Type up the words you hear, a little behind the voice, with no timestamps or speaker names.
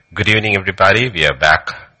Good evening, everybody. We are back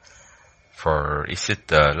for, is it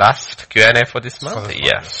the last Q&A for this month?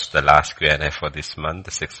 Yes, the last Q&A for this month,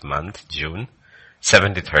 the 6th month, June.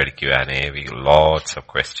 73rd Q&A. We lots of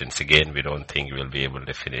questions. Again, we don't think we'll be able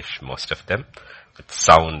to finish most of them, but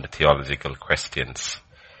sound theological questions.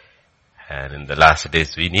 And in the last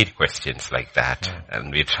days, we need questions like that.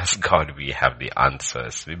 And we trust God we have the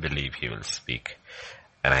answers. We believe He will speak.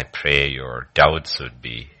 And I pray your doubts would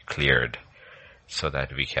be cleared, so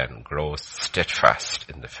that we can grow steadfast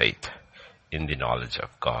in the faith, in the knowledge of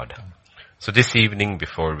God. So this evening,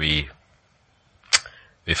 before we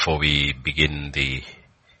begin the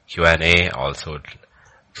Q&A, also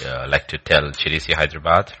like to tell Chirisi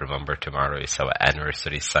Hyderabad, remember tomorrow is our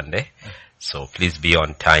anniversary Sunday. So please be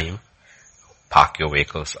on time. Park your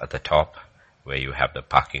vehicles at the top where you have the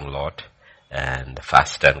parking lot, and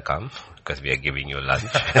fast and come, because we are giving you lunch.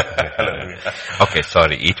 Okay,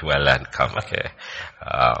 sorry, eat well and come, okay.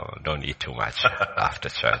 Don't eat too much after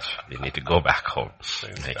church. You need to go back home,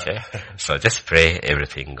 okay. So just pray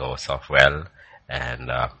everything goes off well, and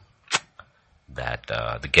that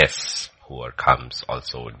the guests who comes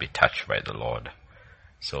also would be touched by the Lord.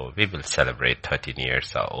 So we will celebrate 13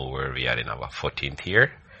 years are over. We are in our 14th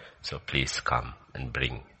year. So please come and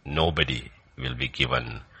bring. Nobody will be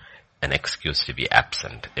given an excuse to be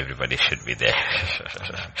absent. Everybody should be there.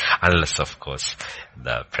 Unless, of course,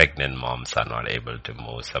 the pregnant moms are not able to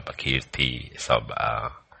move. Sabakirti,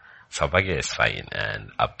 Sabagya is fine, and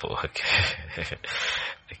Appu, okay.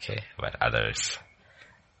 Okay, but others.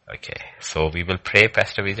 Okay, so we will pray,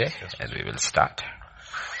 Pastor Vijay, and we will start.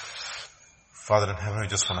 Father in heaven, we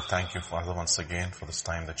just want to thank you, Father, once again for this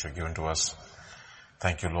time that you've given to us.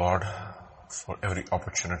 Thank you, Lord, for every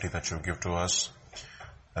opportunity that you give to us,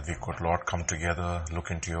 that we could, Lord, come together, look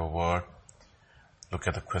into your word, look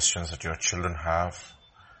at the questions that your children have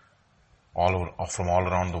from all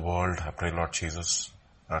around the world. I pray, Lord Jesus,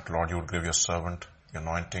 that, Lord, you would give your servant the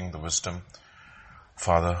anointing, the wisdom,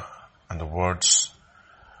 Father, and the words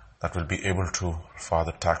that will be able to,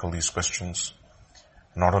 Father, tackle these questions.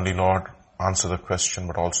 Not only, Lord, answer the question,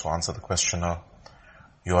 but also answer the questioner.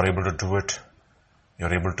 You are able to do it.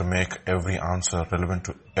 You're able to make every answer relevant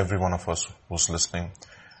to every one of us who's listening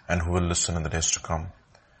and who will listen in the days to come.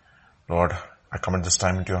 Lord, I commit this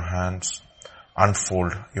time into your hands.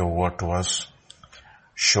 Unfold your word to us.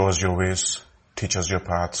 Show us your ways. Teach us your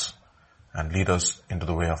paths. And lead us into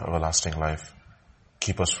the way of everlasting life.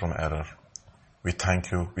 Keep us from error. We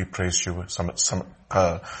thank you. We praise you.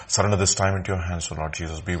 Surrender this time into your hands, O Lord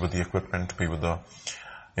Jesus. Be with the equipment. Be with the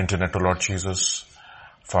internet, O Lord Jesus.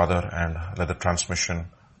 Father, and let the transmission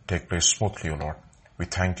take place smoothly, O Lord. We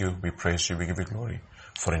thank you, we praise you, we give you glory.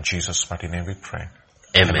 For in Jesus' mighty name we pray.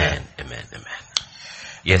 Amen, amen, amen.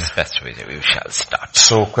 Yes, Pastor Vijay, we shall start.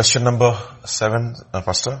 So question number 7,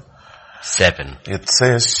 Pastor. 7. It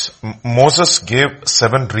says, Moses gave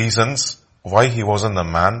 7 reasons why he wasn't the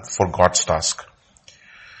man for God's task.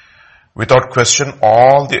 Without question,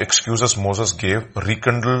 all the excuses Moses gave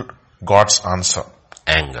rekindled God's answer.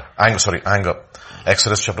 Anger.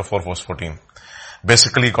 Exodus chapter 4 verse 14.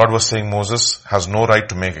 Basically, God was saying Moses has no right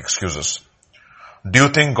to make excuses. Do you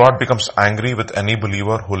think God becomes angry with any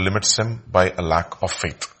believer who limits him by a lack of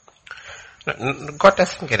faith? God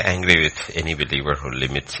doesn't get angry with any believer who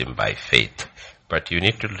limits him by faith. But you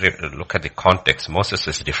need to look at the context. Moses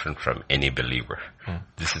is different from any believer.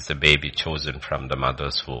 This is a baby chosen from the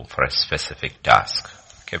mother's womb for a specific task.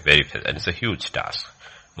 Okay, and it's a huge task.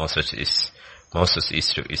 Moses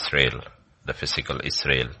is to Israel, the physical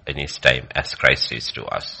Israel in his time, as Christ is to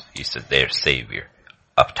us. He's their savior,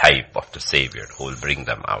 a type of the savior who will bring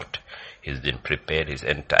them out. He's been prepared. His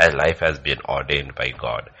entire life has been ordained by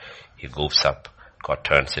God. He goes up. God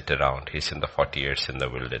turns it around. He's in the 40 years in the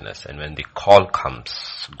wilderness. And when the call comes,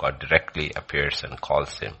 God directly appears and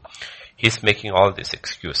calls him. He's making all these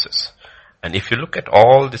excuses. And if you look at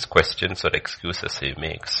all these questions or excuses he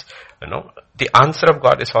makes, the answer of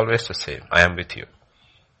God is always the same. I am with you.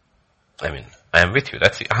 I am with you.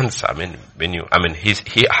 That's the answer.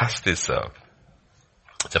 He asked this,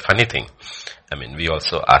 it's a funny thing. We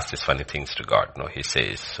also ask these funny things to God. He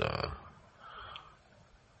says,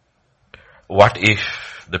 what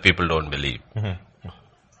if the people don't believe?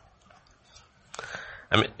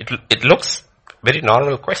 It looks very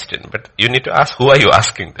normal question, but you need to ask, who are you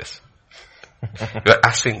asking this? You are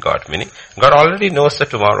asking God, meaning God already knows the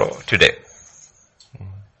tomorrow, today.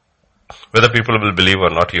 Whether people will believe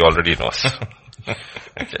or not, He already knows.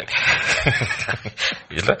 Okay.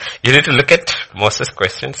 You need to look at Moses'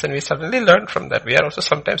 questions, and we suddenly learn from that. We are also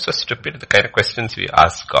sometimes so stupid, the kind of questions we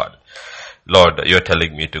ask God. Lord, you're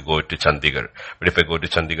telling me to go to Chandigarh. But if I go to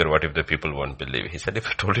Chandigarh, what if the people won't believe? He said, if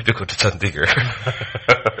I told you to go to Chandigarh,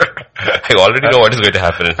 I already know what is going to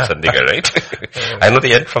happen in Chandigarh, right? I know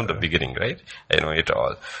the end from the beginning, right? I know it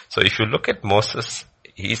all. So if you look at Moses,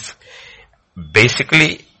 he's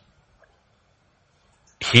basically,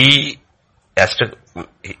 his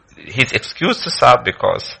excuses are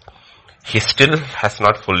because he still has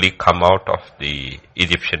not fully come out of the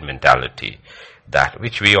Egyptian mentality, that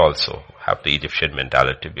which we also have the Egyptian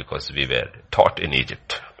mentality because we were taught in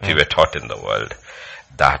Egypt. We were taught in the world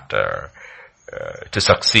that to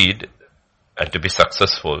succeed and to be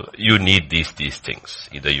successful, you need these things.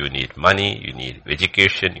 Either you need money, you need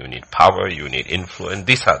education, you need power, you need influence.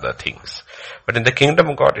 These are the things. But in the kingdom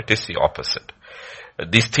of God, it is the opposite.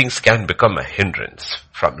 These things can become a hindrance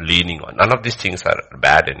from leaning on. None of these things are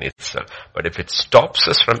bad in itself. But if it stops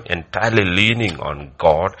us from entirely leaning on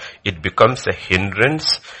God, it becomes a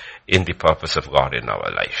hindrance in the purpose of God in our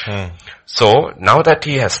life. So now that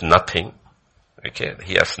he has nothing,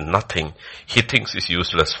 he has nothing, he thinks is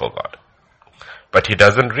useless for God. But he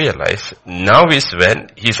doesn't realize now is when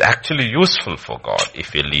he's actually useful for God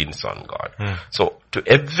if he leans on God. So to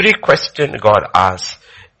every question God asks,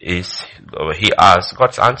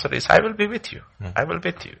 God's answer is, I will be with you. I will be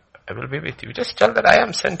with you. I will be with you. Just tell that I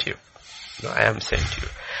am sent you. No, I am sent you.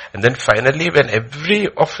 And then finally, when every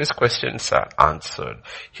of his questions are answered,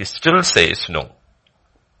 he still says, no,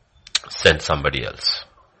 send somebody else.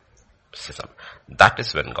 That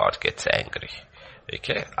is when God gets angry.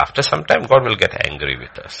 Okay. After some time, God will get angry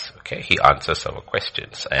with us. Okay. He answers our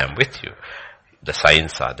questions. I am with you. The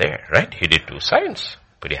signs are there, right? He did 2 signs.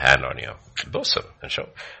 Put your hand on your bosom and show.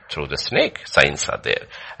 Through the snake, signs are there.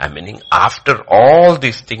 Meaning after all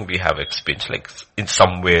these things we have experienced, like in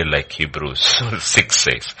some way like Hebrews 6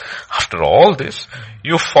 says, after all this,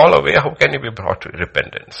 you fall away, how can you be brought to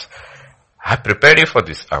repentance? I prepared you for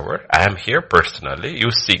this hour. I am here personally. You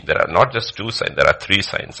see, there are not just 2 signs, there are 3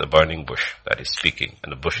 signs. A burning bush that is speaking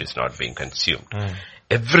and the bush is not being consumed.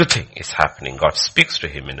 Everything is happening. God speaks to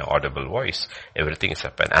him in an audible voice. Everything is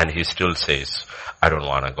happening. And he still says, I don't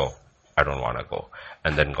want to go. I don't want to go.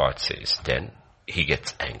 And then God says, then he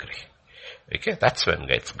gets angry. Okay, that's when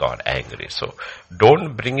gets God angry. So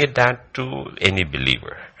don't bring it down to any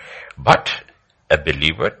believer. But a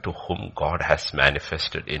believer to whom God has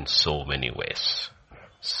manifested in so many ways.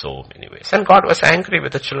 So many ways. And God was angry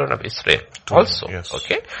with the children of Israel also. Yes.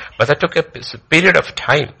 Okay. But that took a period of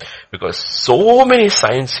time because so many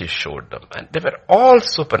signs he showed them and they were all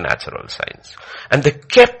supernatural signs. And they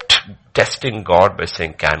kept testing God by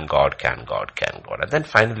saying, can God, can God, can God. And then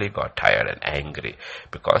finally got tired and angry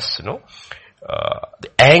because,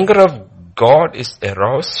 the anger of God is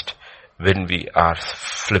aroused when we are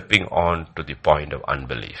flipping on to the point of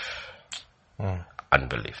unbelief.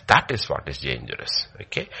 Unbelief. That is what is dangerous.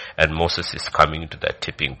 Okay. And Moses is coming to that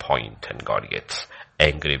tipping point and God gets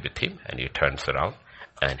angry with him and he turns around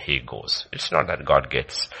and he goes. It's not that God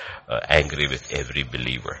gets angry with every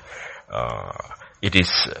believer. It is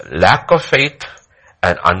lack of faith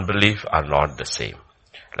and unbelief are not the same.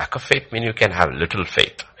 Lack of faith means you can have little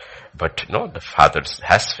faith. But no, the father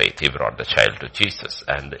has faith. He brought the child to Jesus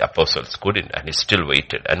and the apostles couldn't and he still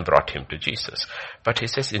waited and brought him to Jesus. But he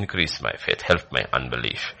says, increase my faith, help my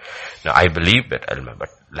unbelief. Now I believe that, but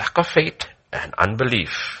lack of faith and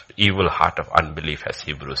unbelief, evil heart of unbelief as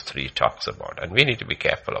Hebrews 3 talks about. And we need to be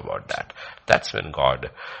careful about that. That's when God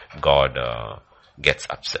gets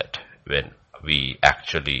upset. When we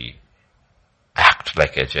actually act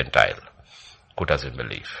like a Gentile who doesn't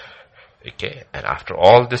believe. Okay, and after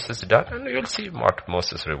all this is done, and you'll see what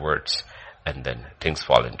Moses reverts, and then things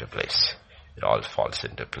fall into place. It all falls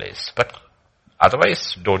into place. But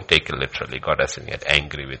otherwise, don't take it literally. God doesn't get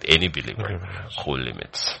angry with any believer who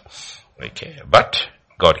limits. Okay, but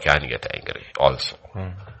God can get angry also.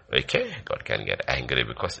 Okay, God can get angry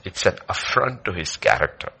because it's an affront to his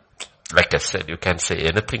character. Like I said, you can say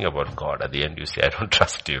anything about God. At the end you say, I don't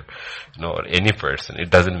trust you. Or any person. It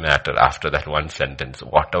doesn't matter after that one sentence.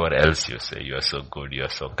 Whatever else you say, you are so good, you are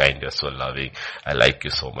so kind, you are so loving. I like you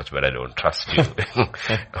so much, but I don't trust you.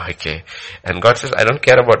 Okay. And God says, I don't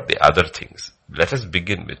care about the other things. Let us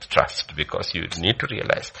begin with trust because you need to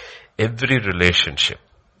realize every relationship,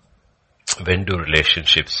 when do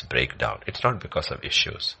relationships break down? It's not because of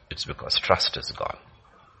issues. It's because trust is gone.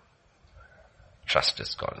 Trust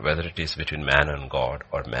is gone, whether it is between man and God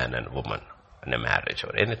or man and woman in a marriage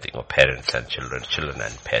or anything, or parents and children, children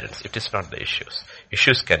and parents. It is not the issues.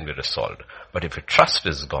 Issues can be resolved. But if your trust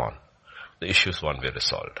is gone, the issues won't be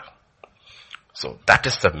resolved. So that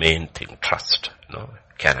is the main thing, trust.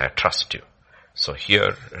 Can I trust you? So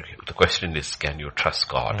here, the question is, can you trust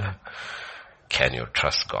God? can you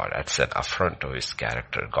trust God? That's an affront to his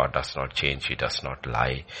character. God does not change. He does not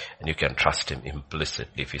lie. And you can trust him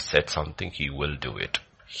implicitly. If he said something, he will do it.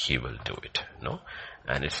 He will do it. No?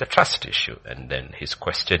 And it's a trust issue. And then he's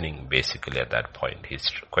questioning, basically at that point, he's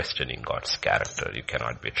questioning God's character. You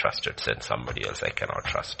cannot be trusted. Send somebody else. I cannot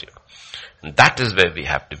trust you. And that is where we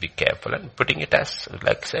have to be careful. And putting it as,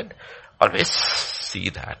 like I said, always see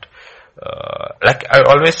that. Like I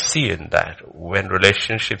always see in that, when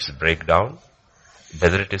relationships break down,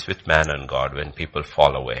 whether it is with man and God, when people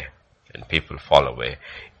fall away,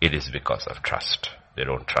 it is because of trust. They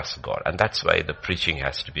don't trust God. And that's why the preaching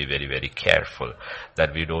has to be very, very careful,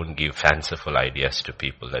 that we don't give fanciful ideas to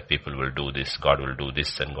people, that people will do this, God will do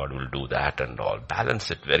this, and God will do that and all.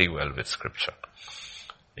 Balance it very well with scripture.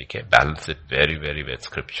 Okay, balance it very, very with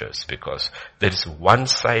scriptures, because there is one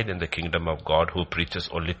side in the kingdom of God who preaches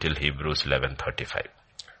only till Hebrews 11:35.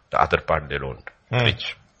 The other part they don't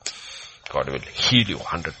preach. God will heal you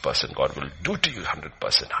 100%. God will do to you 100%,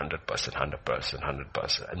 100%, 100%,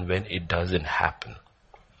 100%. And when it doesn't happen,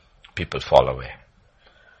 people fall away.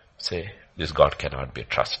 Say, this God cannot be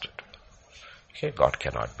trusted. Okay, God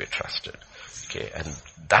cannot be trusted. Okay, and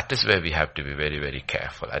that is where we have to be very, very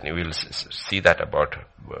careful. And you will see that about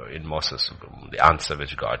in Moses, the answer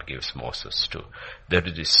which God gives Moses to. There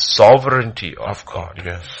is the sovereignty of God.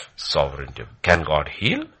 Yes. Sovereignty. Can God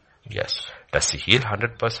heal? Yes. Does he heal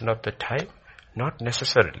 100% of the time? Not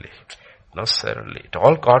necessarily. It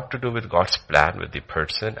all got to do with God's plan with the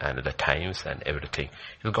person and the times and everything.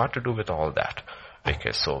 It's got to do with all that.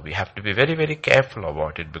 Okay, so we have to be very, very careful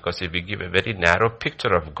about it, because if we give a very narrow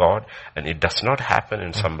picture of God and it does not happen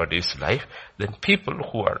in somebody's life, then people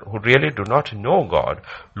who really do not know God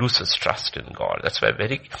loses trust in God. That's why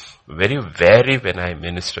very, very wary when I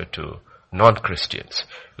minister to non-Christians,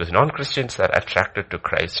 because non-Christians are attracted to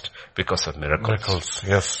Christ because of miracles.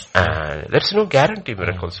 Yes. And there's no guarantee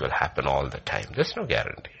miracles will happen all the time. There's no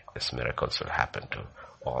guarantee. Yes, miracles will happen too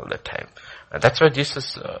all the time. And that's why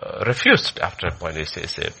Jesus refused after a point. He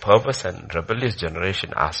says, a perverse and rebellious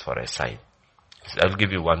generation asks for a sign. He said, I'll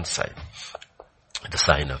give you one sign. The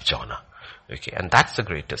sign of Jonah. Okay, and that's the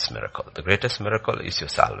greatest miracle. The greatest miracle is your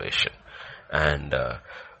salvation. And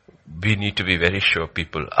we need to be very sure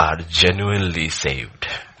people are genuinely saved.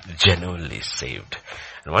 Genuinely saved.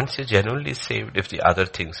 And once you're genuinely saved, if the other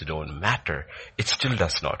things don't matter, it still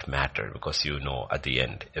does not matter, because you know at the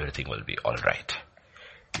end everything will be alright.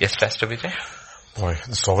 Yes, Pastor Vijay? Boy,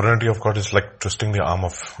 the sovereignty of God is like twisting the arm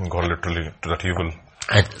of God, literally, to that He will.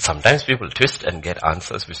 And sometimes people twist and get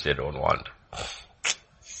answers which they don't want.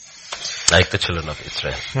 Like the children of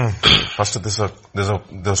Israel. Pastor,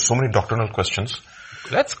 there's so many doctrinal questions.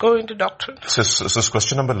 Let's go into doctrine. This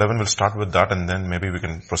question number 11, we'll start with that, and then maybe we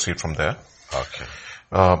can proceed from there. Okay.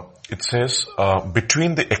 It says,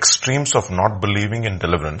 between the extremes of not believing in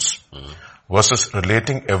deliverance versus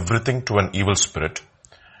relating everything to an evil spirit,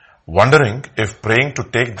 wondering if praying to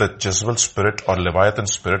take the Jezebel spirit or Leviathan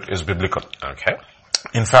spirit is biblical. Okay.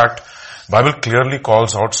 In fact, Bible clearly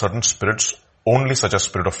calls out certain spirits only, such as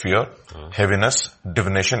spirit of fear, heaviness,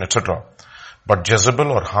 divination, etc. But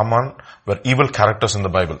Jezebel or Haman were evil characters in the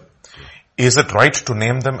Bible. Is it right to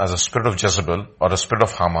name them as a spirit of Jezebel or a spirit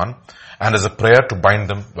of Haman, and is a prayer to bind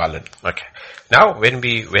them valid? Okay. Now when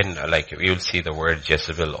you'll see the word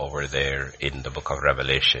Jezebel over there in the book of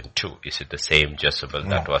Revelation 2. Is it the same Jezebel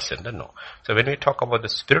that was in the no? So when we talk about the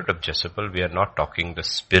spirit of Jezebel, we are not talking the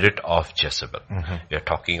spirit of Jezebel. We are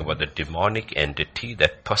talking about the demonic entity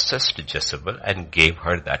that possessed Jezebel and gave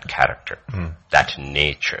her that character, that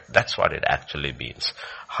nature. That's what it actually means.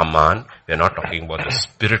 Haman, we are not talking about the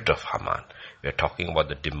spirit of Haman. We are talking about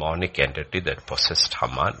the demonic entity that possessed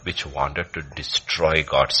Haman, which wanted to destroy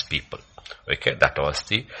God's people. Okay, that was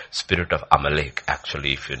the spirit of Amalek.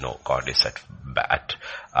 Actually, if you know, God is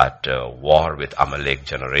at war with Amalek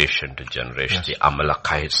generation to generation. Yes. The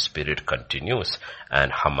Amalekite spirit continues,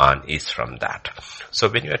 and Haman is from that. So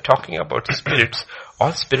when you are talking about spirits,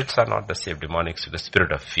 all spirits are not the same. Demonic, so the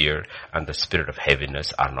spirit of fear and the spirit of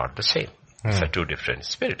heaviness are not the same. These are two different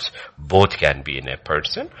spirits. Both can be in a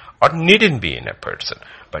person or needn't be in a person.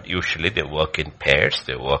 But usually they work in pairs,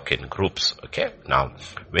 they work in groups. Okay. Now,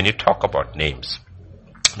 when you talk about names,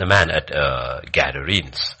 the man at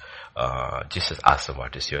Gadarenes, Jesus asked him,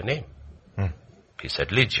 what is your name? He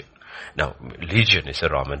said, Legion. Now, Legion is a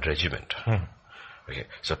Roman regiment. Okay.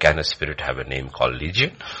 So can a spirit have a name called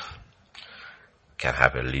Legion? Can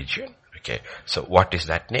have a legion? Okay, so what is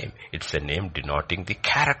that name? It's a name denoting the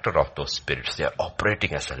character of those spirits. They are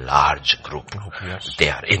operating as a large group. Yes. They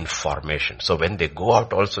are in formation. So when they go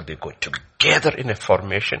out also, they go together in a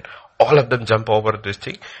formation. all of them jump over this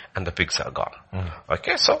thing and the pigs are gone.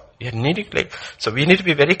 Okay, so you're needing, so we need to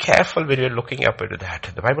be very careful when we're looking up into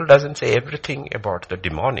that. The Bible doesn't say everything about the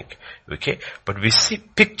demonic, okay, but we see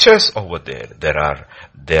pictures over there. There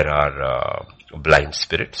are blind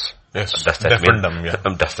spirits. Yes. Does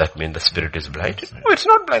that mean the spirit is blind? No, it's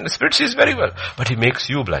not blind. The spirit sees very well, but he makes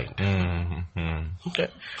you blind. Okay.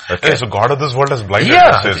 So God of this world has blinded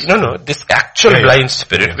us. No. This actual blind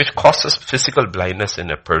spirit, which causes physical blindness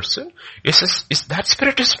in a person, that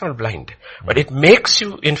spirit is not blind, but it makes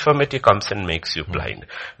you, infirmity comes and makes you blind.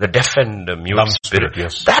 The deaf and the mute spirit,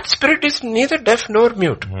 that spirit is neither deaf nor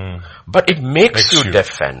mute, but it makes you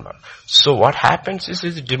deaf and mute. So what happens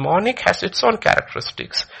is demonic has its own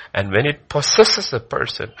characteristics, and when it possesses a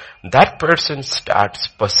person, that person starts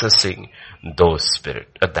possessing those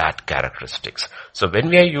that characteristics. So when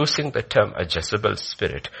we are using the term a Jezebel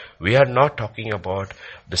spirit, we are not talking about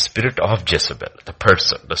the spirit of Jezebel, the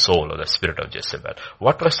person, the soul or the spirit of Jezebel.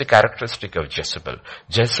 What was the characteristic of Jezebel?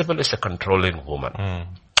 Jezebel is a controlling woman.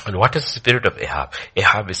 And what is the spirit of Ahab?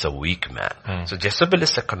 Ahab is a weak man. So Jezebel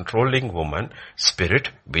is a controlling woman, spirit,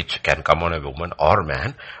 which can come on a woman or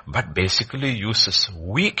man, but basically uses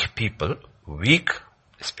weak people,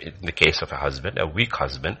 in the case of a husband, a weak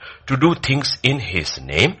husband, to do things in his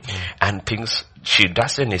name, and things she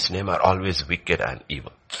does in his name are always wicked and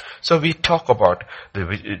evil. So we talk about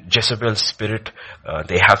the Jezebel spirit,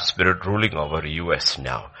 the Ahab spirit ruling over US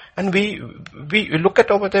now. And we look at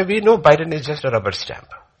over there, we know Biden is just a rubber stamp.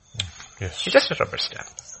 Yes. He's just a rubber stamp.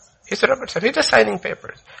 He's a rubber stamp. He's just signing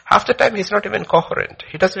papers. Half the time he's not even coherent.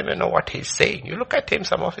 He doesn't even know what he's saying. You look at him,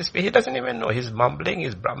 some of his, he doesn't even know. He's mumbling,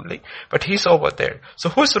 he's grumbling, but he's over there. So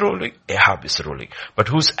who's ruling? Ahab is ruling. But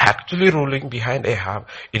who's actually ruling behind Ahab?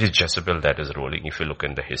 It is Jezebel that is ruling, if you look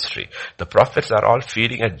in the history. The prophets are all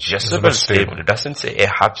feeding at Jezebel's table. It doesn't say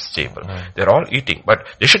Ahab's table. They're all eating, but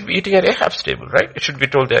they should be eating at Ahab's table, right? It should be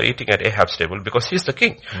told they're eating at Ahab's table because he's the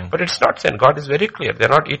king. But it's not said. God is very clear. They're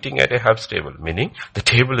not eating at Ahab's table, meaning the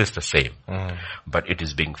table is the same. But it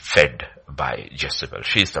is being fed by Jezebel.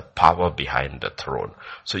 She is the power behind the throne.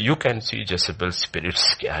 So you can see Jezebel's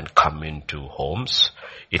spirits can come into homes.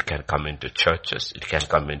 It can come into churches. It can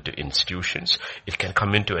come into institutions. It can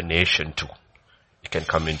come into a nation too.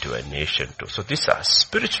 So these are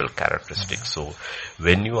spiritual characteristics. So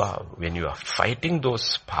when you are fighting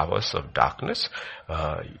those powers of darkness,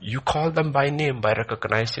 you call them by name, by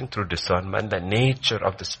recognizing through discernment the nature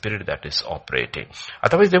of the spirit that is operating.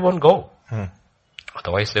 Otherwise they won't go.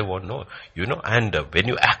 Otherwise they won't know. And when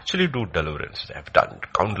you actually do deliverance, I've done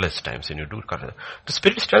countless times, when you do the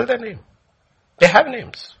spirits tell their name. They have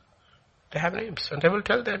names. And they will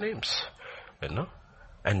tell their names.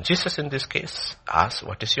 And Jesus in this case asks,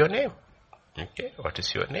 what is your name? Okay, what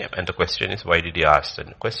is your name? And the question is, why did he ask the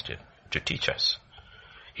question? To teach us.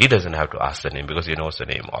 He doesn't have to ask the name because he knows the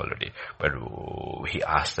name already. But he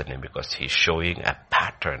asks the name because he's showing a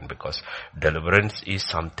pattern, because deliverance is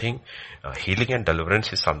something, healing and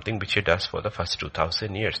deliverance is something which he does for the first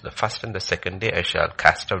 2,000 years. The first and the second day I shall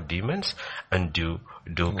cast out demons and do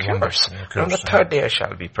cures. On the third day I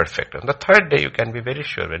shall be perfect. On the third day you can be very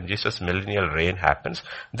sure when Jesus' millennial reign happens,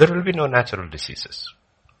 there will be no natural diseases.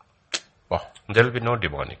 Wow. There will be no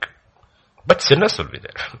demonic. But sinners will be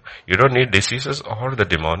there. You don't need diseases or the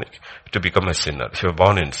demonic to become a sinner. If you're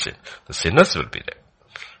born in sin, the sinners will be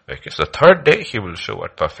there. Okay, so third day he will show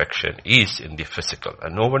what perfection is in the physical,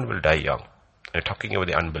 and no one will die young. You're talking about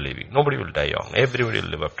the unbelieving. Nobody will die young. Everybody will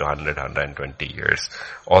live up to 100, 120 years.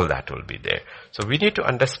 All that will be there. So we need to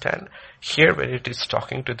understand here when it is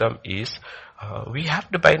talking to them is, we have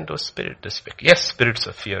to bind those spirits. Yes, spirits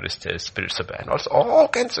of fear is there, spirits of and also all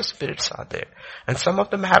kinds of spirits are there. And some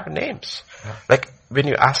of them have names. Yeah. Like when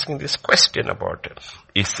you're asking this question about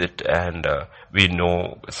is it, and we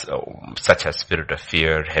know such as spirit of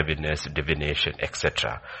fear, heaviness, divination,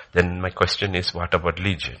 etc. Then my question is, what about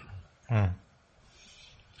legion?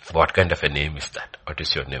 What kind of a name is that? What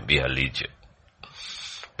is your name? We are legion.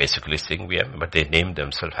 Basically saying we are, but they name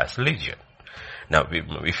themselves as legion. Now,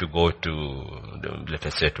 if you go to, let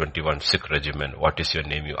us say, 21 Sikh Regiment, what is your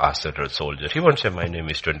name? You ask the soldier. He won't say, my name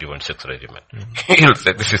is 21 Sikh Regiment. He'll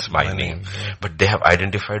say, this is my name. Yeah. But they have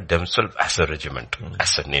identified themselves as a regiment,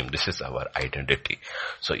 as a name. This is our identity.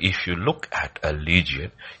 So if you look at a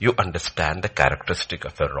legion, you understand the characteristic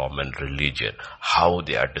of a Roman religion, how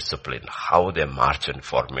they are disciplined, how they march in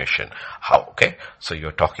formation, okay? So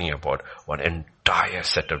you're talking about one entire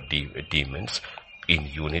set of demons in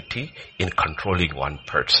unity, in controlling one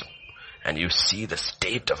person. And you see the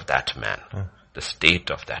state of that man. The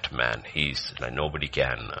state of that man. He's, nobody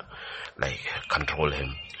can, control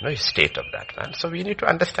him. His state of that man. So we need to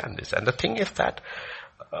understand this. And the thing is that,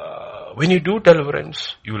 when you do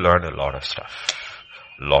deliverance, you learn a lot of stuff.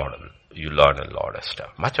 You learn a lot of stuff.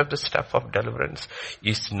 Much of the stuff of deliverance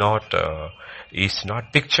is not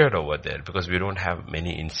pictured over there because we don't have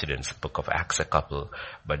many incidents. Book of Acts a couple,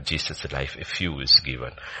 but Jesus' life a few is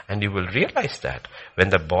given. And you will realize that when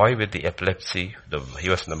the boy with the epilepsy, he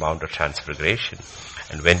was on the Mount of Transfiguration,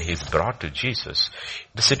 and when he's brought to Jesus,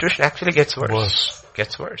 the situation actually gets worse.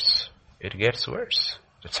 Gets worse. It gets worse.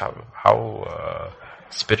 That's how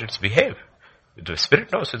spirits behave. The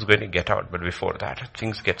spirit knows it's going to get out, but before that,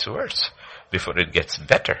 things gets worse. Before it gets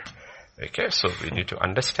better. Okay, so we need to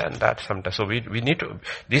understand that sometimes. So we need to,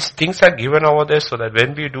 these things are given over there so that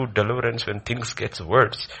when we do deliverance, when things gets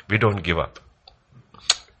worse, we don't give up.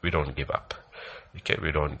 We don't give up. Okay,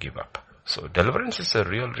 we don't give up. So deliverance is a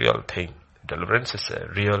real thing. Deliverance is a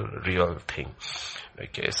real thing.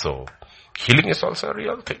 Okay, so healing is also a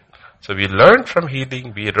real thing. So we learn from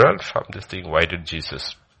healing, we learn from this thing. Why did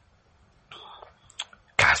Jesus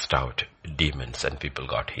cast out demons and people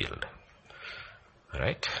got healed?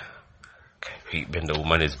 Right? Okay. When the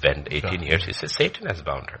woman is bent 18 years, he says Satan has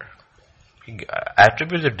bound her. He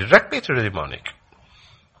attributes it directly to the demonic.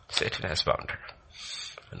 Satan has bound her.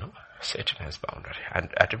 You know, Satan has bound her and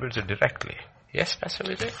attributes it directly. Yes, Pastor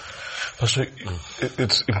Vijay? Pastor,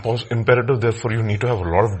 it's imperative, therefore you need to have a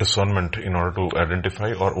lot of discernment in order to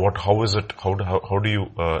identify, or what, how is it, how do you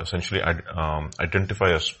essentially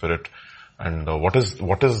identify a spirit, and what is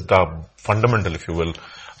the fundamental, if you will,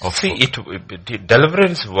 of... See,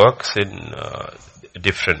 deliverance works in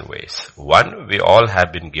different ways. One, we all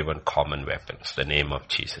have been given common weapons, the name of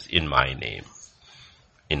Jesus, in my name.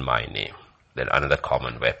 In my name. Then another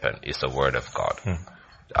common weapon is the word of God.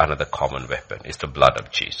 Another common weapon is the blood of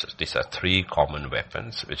Jesus. These are three common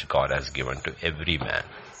weapons which God has given to every man.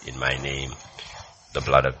 In my name, the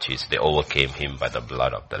blood of Jesus. They overcame him by the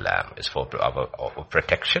blood of the Lamb. It's for our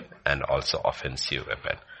protection and also offensive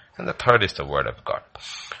weapon. And the third is the word of God.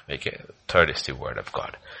 Okay, third is the word of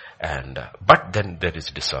God. And but then there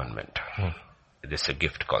is discernment. There's a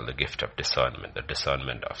gift called the gift of discernment, the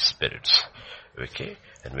discernment of spirits. Okay,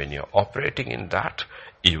 and when you're operating in that,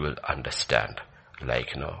 you will understand,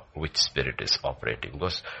 like, which spirit is operating.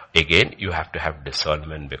 Because again, you have to have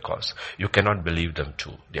discernment because you cannot believe them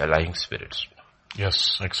too. They are lying spirits.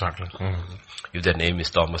 Yes, exactly. If their name is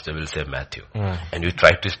Thomas, they will say Matthew. And you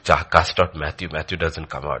try to cast out Matthew, Matthew doesn't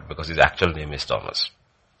come out because his actual name is Thomas.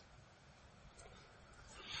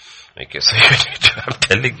 Okay, so you need to, I'm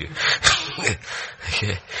telling you.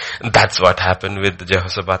 Okay. And that's what happened with the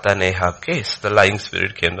Jehoshaphat and Ahab case. The lying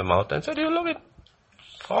spirit came to the mouth and said, you will win.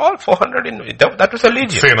 All 400 that was a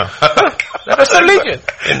legion. That was a legion.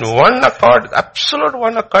 In one accord, absolute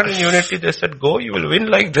one accord in unity, they said, go, you will win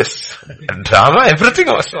like this. And drama, everything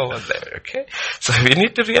was over there, okay? So we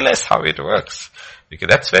need to realize how it works. Because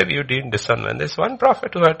that's why we need discernment. There's one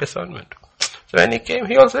prophet who had discernment. So when he came,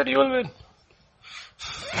 he also said, you will win.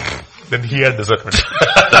 Then he had discernment.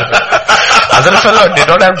 Other fellow did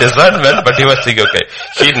not have discernment, but he was thinking, okay,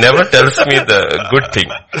 he never tells me the good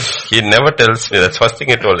thing. He never tells me, that's first thing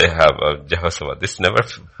he told Ahab, Jehoshaphat. This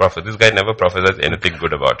guy never prophesies anything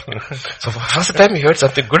good about me. So for the first time he heard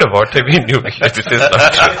something good about him, he knew this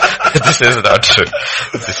is not true.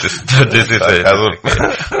 This is not true.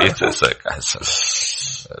 It's a sarcasm.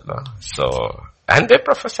 So, and they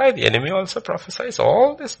prophesy. The enemy also prophesies.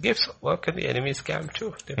 All these gifts work in the enemy's camp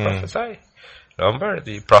too. They prophesy. Remember,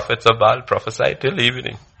 the prophets of Baal prophesy till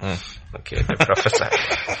evening. Okay, they prophesy.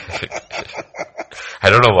 I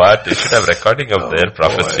don't know what. They should have recording of their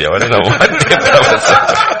prophecy. I don't know what they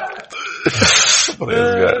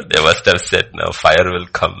prophesy. They must have said, now fire will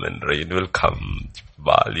come and rain will come.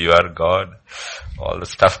 Baal, you are God. All the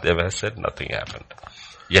stuff they have said, nothing happened.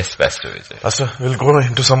 Yes, Pastor Vijay. Pastor, we'll go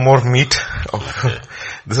into some more meat. Okay.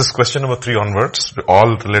 This is question number 3 onwards,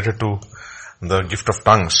 all related to the gift of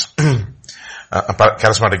tongues.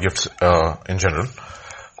 Charismatic gifts in general.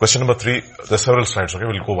 Question number 3, there's several slides, okay?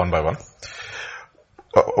 We'll go one by one.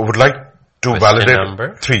 Would like to validate...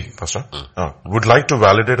 number? 3, Pastor. Would like to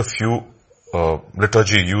validate a few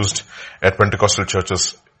liturgy used at Pentecostal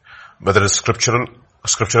churches, whether it's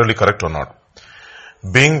scripturally correct or not.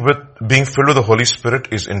 Being filled with the Holy Spirit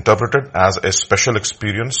is interpreted as a special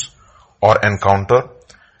experience or encounter,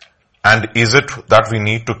 and is it that we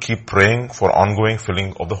need to keep praying for ongoing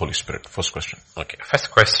filling of the Holy Spirit? First question. Okay, first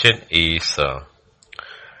question is,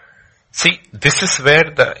 see, this is where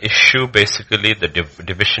the issue, basically the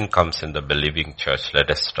division comes in the believing church. Let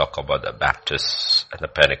us talk about the Baptists and the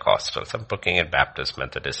Pentecostals. I'm looking at Baptists,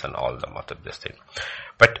 Methodists and all the Methodists thing.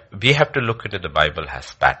 But we have to look into the Bible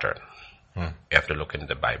as pattern. You have to look into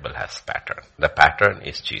the Bible as pattern. The pattern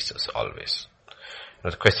is Jesus always. Now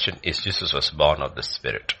the question is, Jesus was born of the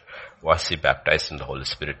Spirit. Was he baptized in the Holy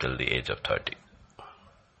Spirit till the age of 30?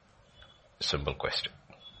 Simple question.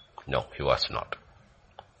 No, he was not.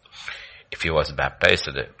 If he was baptized,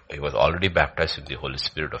 he was already baptized in the Holy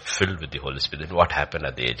Spirit or filled with the Holy Spirit, then what happened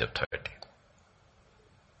at the age of 30?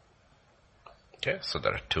 Okay, so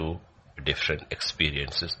there are two different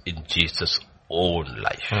experiences in Jesus' own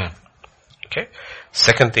life. Okay,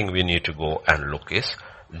 second thing we need to go and look is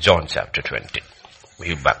John chapter 20.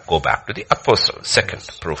 We go back to the apostle. Second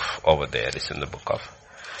proof over there is in the book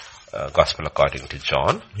of Gospel according to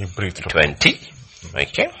John. He breathed 20.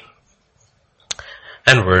 Okay.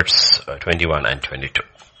 And verse 21 and 22.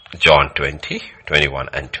 John 20, 21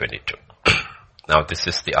 and 22. Now this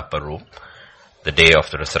is the upper room. The day of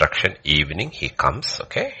the resurrection, evening, he comes,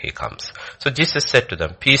 okay? He comes. So Jesus said to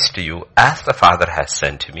them, peace to you, as the Father has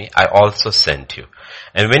sent me, I also sent you.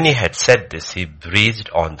 And when he had said this, he breathed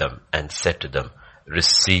on them and said to them,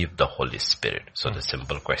 receive the Holy Spirit. So the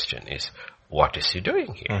simple question is, what is he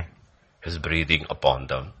doing here? He's breathing upon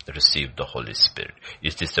them, receive the Holy Spirit.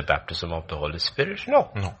 Is this the baptism of the Holy Spirit?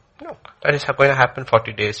 No. That is going to happen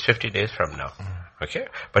 40 days, 50 days from now. Okay?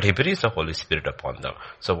 But he breathes the Holy Spirit upon them.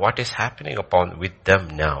 So what is happening with them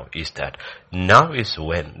now is that now is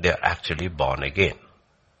when they are actually born again.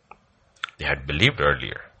 They had believed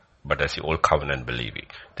earlier, but as the old covenant believing,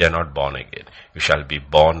 they are not born again. You shall be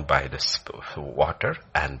born by the water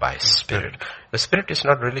and by Spirit. The Spirit is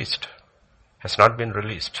not released. Has not been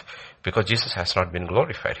released. Because Jesus has not been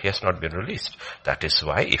glorified. He has not been released. That is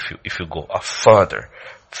why if you go further,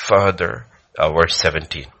 verse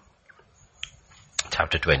 17.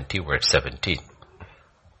 Chapter 20, verse 17.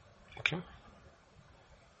 Okay.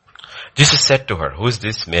 Jesus said to her, who is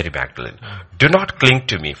this? Mary Magdalene. Do not cling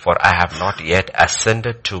to me, for I have not yet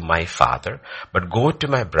ascended to my Father, but go to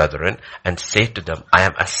my brethren and say to them, I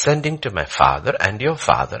am ascending to my Father and your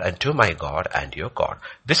Father, and to my God and your God.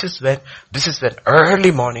 This is when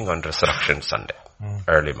early morning on Resurrection Sunday.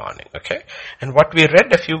 Early morning, okay? And what we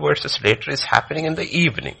read a few verses later is happening in the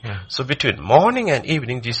evening. So between morning and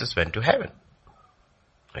evening, Jesus went to heaven.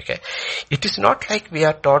 Okay. It is not like we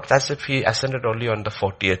are taught as if he ascended only on the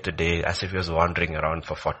 40th day, as if he was wandering around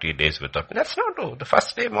for 40 days without. That's not true. The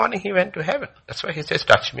first day morning he went to heaven. That's why he says,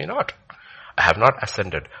 touch me not. I have not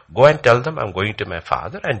ascended. Go and tell them I'm going to my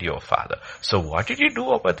Father and your Father. So what did he do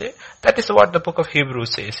over there? That is what the book of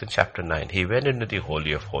Hebrews says in chapter 9. He went into the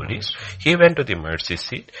Holy of Holies. He went to the mercy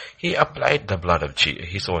seat. He applied the blood of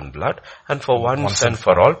his own blood, and for once and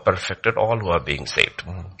for all perfected all who are being saved.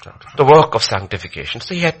 The work of sanctification.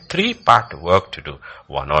 So he had 3-part work to do.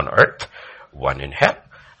 One on earth, one in hell,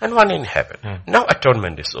 and one in heaven. Now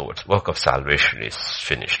atonement is over. Work of salvation is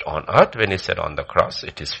finished. On earth, when he said on the cross,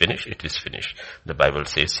 it is finished, it is finished. The Bible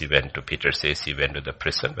says Peter says he went to the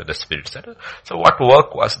prison where the Spirit settled. So what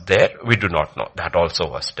work was there, we do not know. That also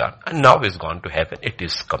was done. And now he's gone to heaven. It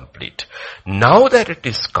is complete. Now that it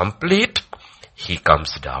is complete, he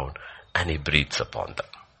comes down and he breathes upon them.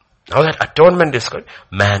 Now that atonement is good,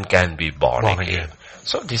 man can be born again.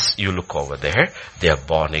 So this, you look over there, they are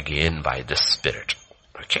born again by the Spirit.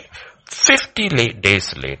 Okay. 50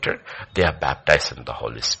 days later, they are baptized in the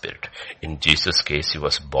Holy Spirit. In Jesus' case, he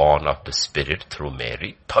was born of the Spirit through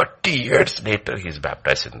Mary. 30 years later, he is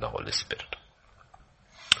baptized in the Holy Spirit.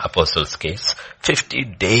 Apostles' case, 50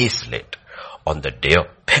 days later, on the day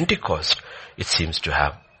of Pentecost, it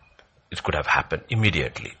could have happened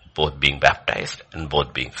immediately. Both being baptized and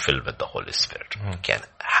both being filled with the Holy Spirit. Can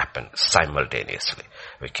happen simultaneously.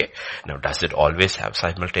 Okay. Now, does it always have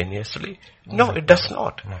simultaneously? No, it does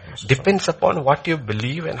not. Depends upon what you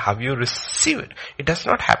believe and how you receive it. It does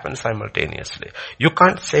not happen simultaneously. You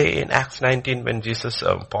can't say in Acts 19 when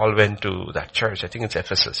Paul went to that church, I think it's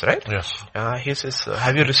Ephesus, right? Yes. He says,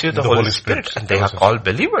 have you received the Holy Spirit? And they are called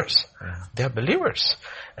believers. They are believers.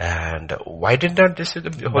 And why did not they receive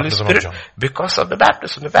the Holy Spirit? Because of the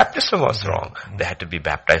baptism. The baptism was wrong. They had to be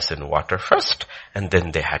baptized in water first, and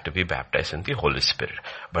then they had to be baptized in the Holy Spirit.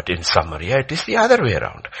 But in Samaria, it is the other way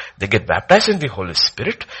around. They get baptized in the Holy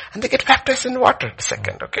Spirit, and they get baptized in water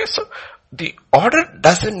second. Okay, so the order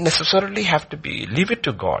doesn't necessarily have to be, leave it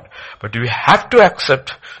to God. But we have to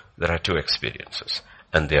accept there are two experiences,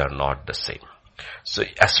 and they are not the same. So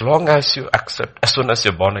as long as you accept, as soon as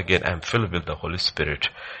you're born again, I'm filled with the Holy Spirit,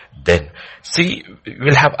 then, see,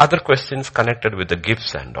 we'll have other questions connected with the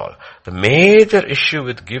gifts and all. The major issue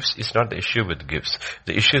with gifts is not the issue with gifts.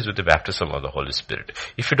 The issue is with the baptism of the Holy Spirit.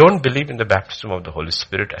 If you don't believe in the baptism of the Holy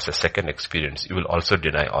Spirit as a second experience, you will also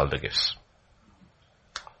deny all the gifts.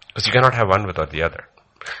 Because you cannot have one without the other.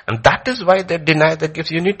 And that is why they deny the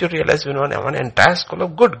gifts. You need to realize when one entire school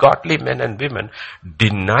of good, godly men and women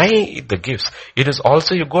deny the gifts, it is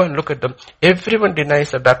also, you go and look at them, everyone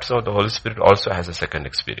denies the baptism of the Holy Spirit also has a second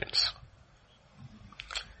experience.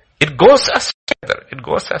 It goes as together. It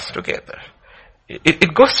goes as together.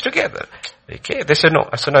 It goes together. Okay, they say no,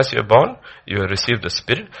 as soon as you're born, you have received the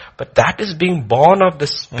Spirit, but that is being born of the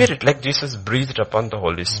Spirit, like Jesus breathed upon the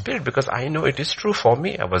Holy Spirit, because I know it is true for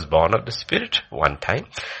me. I was born of the Spirit one time,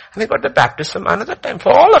 and I got the baptism another time.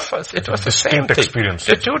 For all of us, it was the same thing. Experience.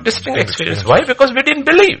 The two distinct experiences. Why? Because we didn't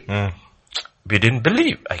believe. We didn't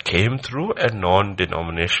believe. I came through a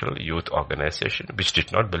non-denominational youth organization which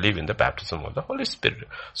did not believe in the baptism of the Holy Spirit.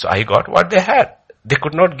 So I got what they had. They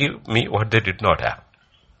could not give me what they did not have.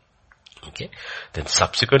 Okay. Then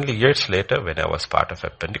subsequently, years later, when I was part of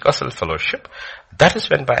a Pentecostal fellowship, that is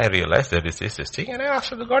when I realized there is this thing, and I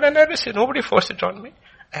asked the God and I received. Nobody forced it on me.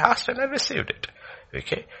 I asked and I received it.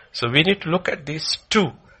 Okay. So we need to look at these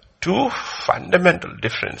two fundamental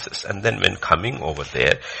differences, and then when coming over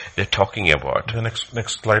there, they're talking about. The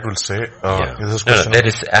next slide will say, there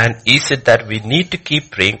is, and is it that we need to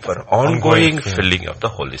keep praying for ongoing filling of the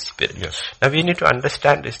Holy Spirit? Yes. Now we need to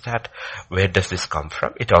understand is that, where does this come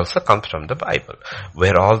from? It also comes from the Bible,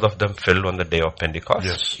 where all of them filled on the day of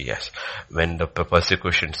Pentecost. Yes. When the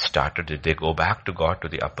persecution started, did they go back to God to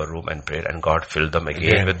the upper room and pray, and God filled them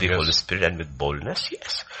again with the Holy Spirit and with boldness?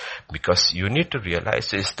 Yes. Because you need to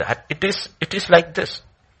realize is that it is like this.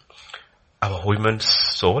 Our human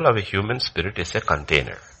soul, our human spirit is a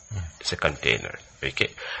container. It's a container. Okay.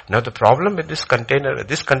 Now the problem with this container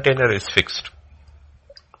is fixed.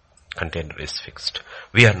 Container is fixed.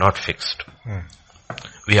 We are not fixed.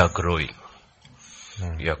 We are growing.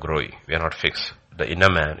 We are growing. We are not fixed. The inner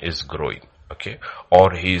man is growing. Okay.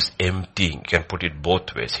 Or he is emptying. You can put it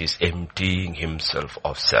both ways. He is emptying himself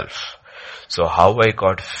of self. So how I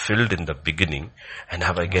got filled in the beginning and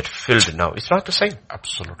how I get filled now, it's not the same.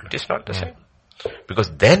 Absolutely. It is not the same.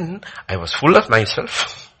 Because then I was full of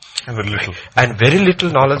myself. And very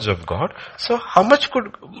little knowledge of God. So how much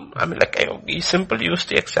I simply use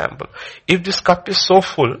the example. If this cup is so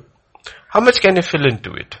full, how much can I fill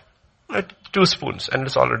into it? 2 spoons and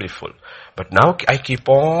it's already full. But now I keep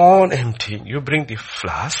on emptying. You bring the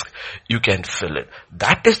flask, you can fill it.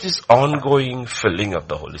 That is this ongoing filling of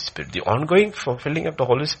the Holy Spirit. The ongoing filling of the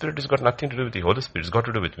Holy Spirit has got nothing to do with the Holy Spirit. It's got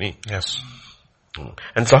to do with me. Yes.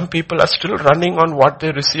 And some people are still running on what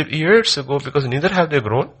they received years ago because neither have they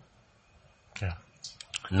grown,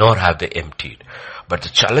 nor have they emptied. But the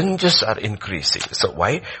challenges are increasing. So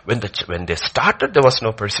why? When they started, there was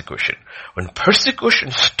no persecution. When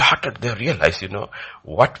persecution started, they realized,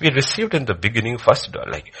 what we received in the beginning, first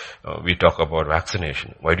dose, we talk about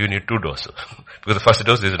vaccination. Why do you need 2 doses? Because the first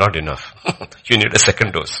dose is not enough. You need a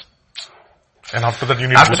second dose. And after that you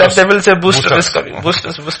need After that they will say booster is coming.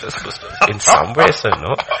 Boosters. In some ways,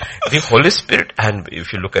 the Holy Spirit, and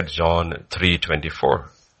if you look at John 3:24.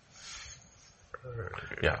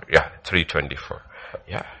 Yeah, 3:24.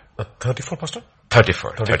 Yeah. 34, Pastor?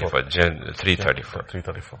 34. John 3:34.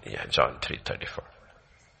 3:34. Yeah, John 3:34.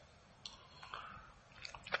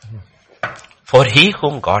 For he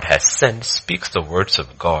whom God has sent speaks the words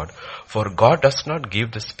of God, for God does not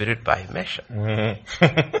give the Spirit by measure.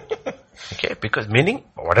 Okay, because meaning,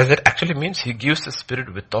 what does it actually means? He gives the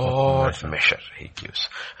Spirit without measure. He gives.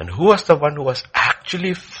 And who was the one who was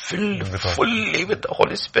actually filled fully with the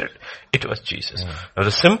Holy Spirit? It was Jesus. Now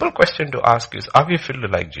the simple question to ask is, are we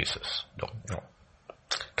filled like Jesus? No.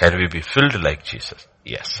 Can we be filled like Jesus?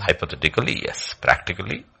 Yes. Hypothetically, yes.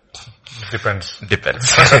 Practically, Depends.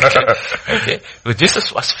 Okay. But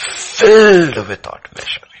Jesus was filled without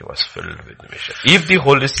measure. He was filled with measure. If the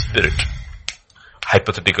Holy Spirit,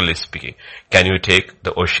 hypothetically speaking, can you take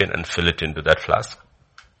the ocean and fill it into that flask?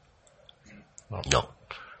 No.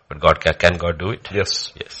 But can God do it?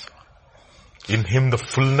 Yes. Yes. In him the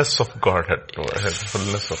fullness of God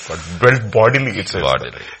fullness of God dwelt bodily, it says.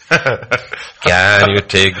 Bodily. Can you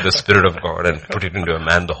take the Spirit of God and put it into a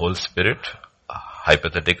man, the whole Spirit?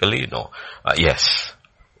 Hypothetically, no. Yes.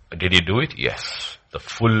 Did he do it? Yes. The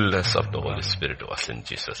fullness of the Holy Spirit was in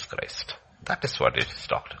Jesus Christ. That is what it is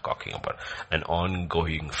talking about. An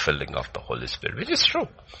ongoing filling of the Holy Spirit, which is true.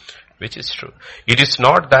 It is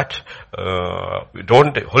not that,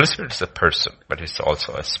 Holy Spirit is a person, but it's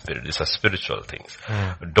also a spirit. It's a spiritual thing.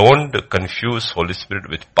 Don't confuse Holy Spirit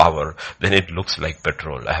with power. Then it looks like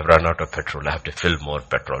petrol. I have run out of petrol. I have to fill more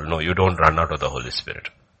petrol. No, you don't run out of the Holy Spirit.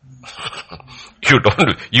 You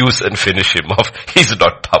don't use and finish him off. He's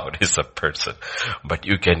not power, he's a person. But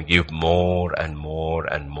you can give more and more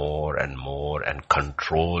and more and more and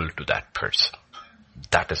control to that person.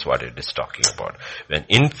 That is what it is talking about. When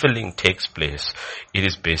infilling takes place, it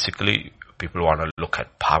is basically, people want to look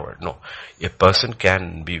at power. No. A person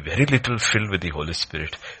can be very little filled with the Holy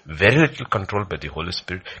Spirit, very little controlled by the Holy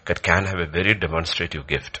Spirit, but can have a very demonstrative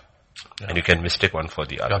gift. Yeah. And you can mistake one for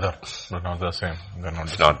the other. They're not the same.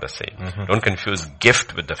 It's not the same. Mm-hmm. Don't confuse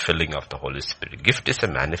gift with the filling of the Holy Spirit. Gift is a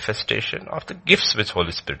manifestation of the gifts which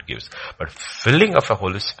Holy Spirit gives. But filling of the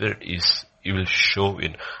Holy Spirit is, you will show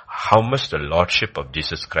in how much the Lordship of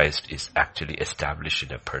Jesus Christ is actually established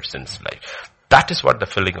in a person's life. That is what the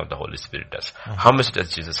filling of the Holy Spirit does. Mm-hmm. How much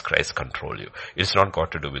does Jesus Christ control you? It's not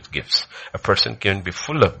got to do with gifts. A person can be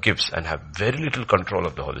full of gifts and have very little control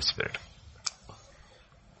of the Holy Spirit.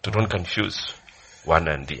 So don't confuse one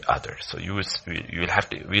and the other. So we'll have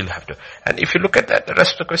to, and if you look at that, the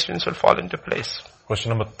rest of the questions will fall into place. Question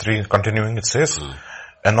number 3, continuing, it says,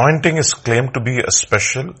 anointing is claimed to be a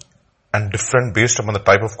special and different based upon the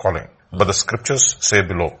type of calling. But the scriptures say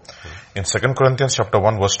below. In 2 Corinthians chapter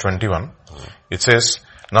 1 verse 21, it says,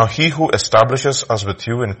 now he who establishes us with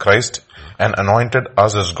you in Christ and anointed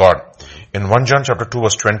us is God. In 1 John chapter 2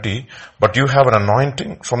 verse 20, but you have an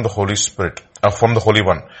anointing from the Holy Spirit, from the Holy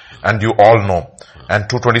One, and you all know. And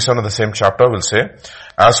 2:27 of the same chapter will say,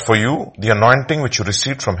 as for you, the anointing which you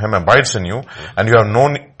received from him abides in you, and you have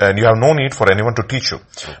no need for anyone to teach you.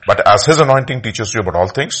 But as his anointing teaches you about all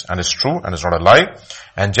things, and is true, and is not a lie,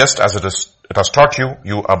 and just as it has taught you,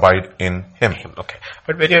 you abide in him. Okay.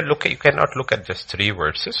 But when you cannot look at just 3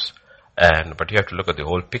 verses, but you have to look at the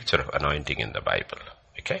whole picture of anointing in the Bible.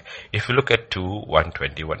 Okay. If you look at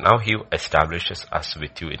 2:121, now he establishes us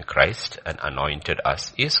with you in Christ and anointed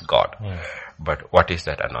us is God. But what is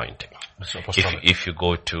that anointing? If you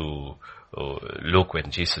go to Luke,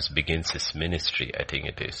 when Jesus begins his ministry, I think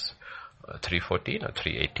it is 3:14 or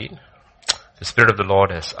 3:18. The Spirit of the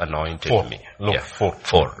Lord has anointed me. Luke, yeah.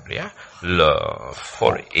 4. Yeah.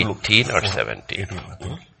 4:18 or 17.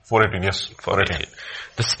 4:18, yes. 4:18.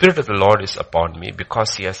 The Spirit of the Lord is upon me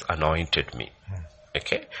because he has anointed me.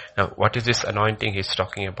 Okay. Now, what is this anointing he's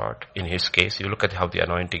talking about? In his case, you look at how the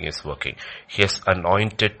anointing is working. He has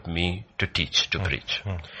anointed me to teach, to preach.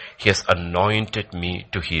 He has anointed me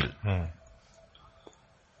to heal.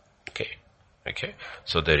 Okay.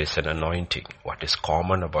 So there is an anointing. What is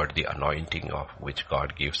common about the anointing of which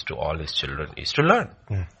God gives to all his children is to learn.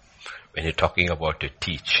 When you're talking about to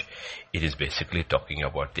teach, it is basically talking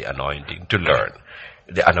about the anointing to learn.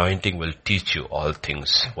 The anointing will teach you all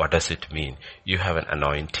things. What does it mean? You have an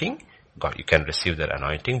anointing. God, you can receive that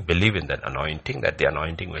anointing, believe in that anointing, that the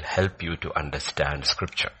anointing will help you to understand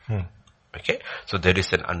scripture. Okay? So there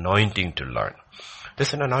is an anointing to learn.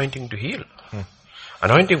 There's an anointing to heal.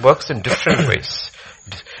 Anointing works in different ways.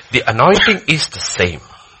 The anointing is the same.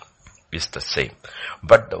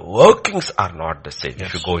 But the workings are not the same. Yes.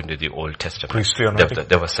 If you go into the Old Testament,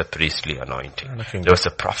 there was a priestly anointing. There was a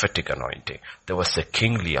prophetic anointing. There was a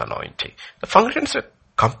kingly anointing. The functions were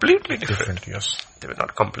completely different. Yes. They were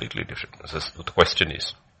not completely different. So the question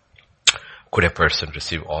is, could a person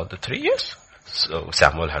receive all the 3? Yes. So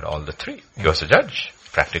Samuel had all the 3. He was a judge,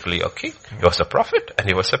 practically a king. He was a prophet and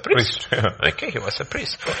he was a priest. Okay, he was a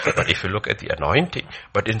priest. But if you look at the anointing,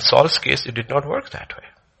 but in Saul's case, it did not work that way.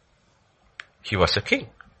 He was a king,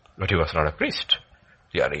 but he was not a priest.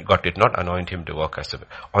 God did not anoint him to work as a...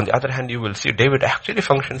 On the other hand, you will see David actually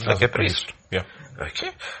functions like a priest. Yeah.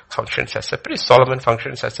 Okay. Functions as a priest. Solomon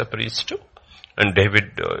functions as a priest too. And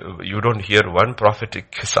David, you don't hear one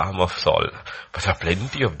prophetic psalm of Saul, but there are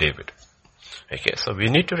plenty of David. Okay. So we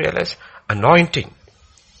need to realize anointing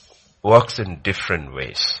works in different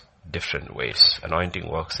ways. Anointing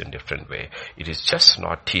works in different way. It is just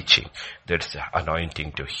not teaching. There's the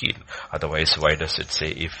anointing to heal. Otherwise, why does it say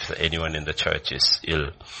if anyone in the church is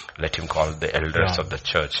ill, let him call the elders of the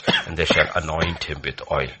church and they shall anoint him with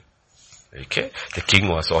oil. Okay? The king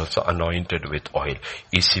was also anointed with oil.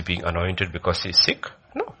 Is he being anointed because he's sick?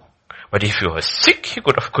 No. But if he was sick, he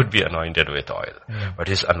could be anointed with oil. But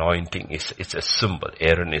his anointing it's a symbol.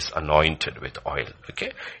 Aaron is anointed with oil.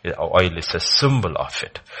 Okay? Oil is a symbol of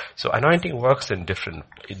it. So anointing works in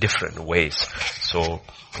different ways. So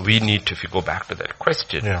we need to, if you go back to that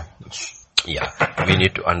question, we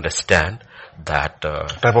need to understand that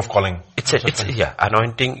type of calling.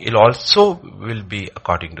 Anointing will be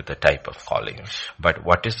according to the type of calling. But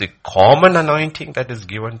what is the common anointing that is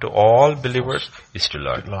given to all believers is to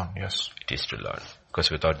learn. Yes. It is to learn.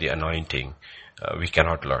 Because without the anointing, we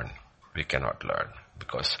cannot learn.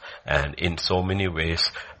 And in so many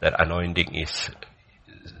ways, that anointing is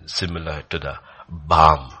similar to the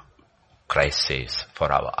balm, Christ says,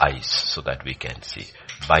 for our eyes, so that we can see.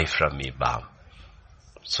 Buy from me balm.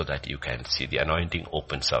 so that you can see. The anointing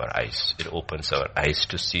opens our eyes. It opens our eyes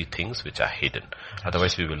to see things which are hidden.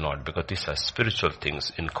 Otherwise we will not, because these are spiritual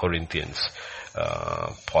things. In Corinthians,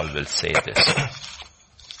 Paul will say this.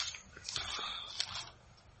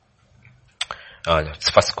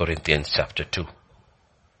 It's 1 Corinthians chapter 2.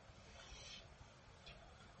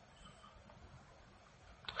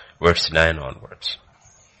 Verse 9 onwards.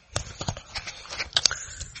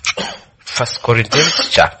 1 Corinthians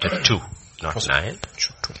chapter 2. Not 9.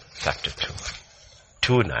 Chapter 2.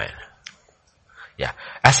 2:9. Yeah.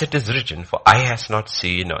 As it is written, for eye has not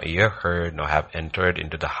seen, nor ear heard, nor have entered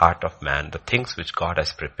into the heart of man the things which God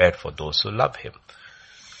has prepared for those who love him.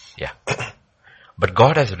 Yeah. But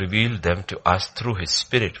God has revealed them to us through his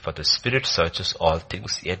Spirit, for the Spirit searches all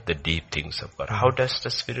things, yet the deep things of God. How does the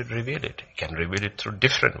Spirit reveal it? He can reveal it through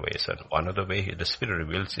different ways. And one of the ways the Spirit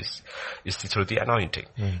reveals is through the anointing.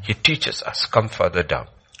 He teaches us. Come further down.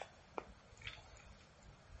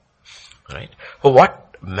 Right? For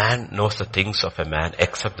what man knows the things of a man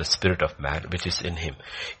except the spirit of man which is in him.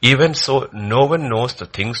 Even so, no one knows the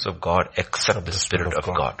things of God except the Spirit of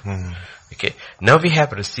God. Okay. Now we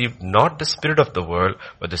have received not the spirit of the world,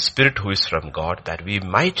 but the Spirit who is from God, that we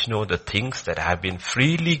might know the things that have been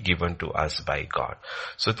freely given to us by God.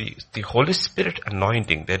 So the Holy Spirit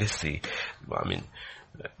anointing, there is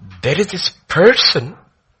this person,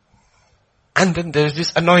 and then there is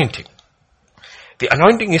this anointing. The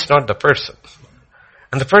anointing is not the person.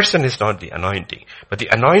 And the person is not the anointing. But the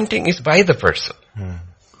anointing is by the person.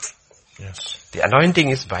 Yes. The anointing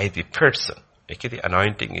is by the person. Okay, the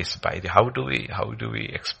anointing is by the, how do we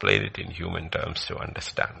explain it in human terms to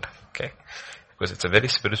understand? Okay? Because it's a very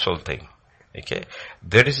spiritual thing. Okay?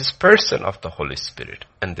 There is this person of the Holy Spirit,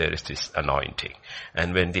 and there is this anointing.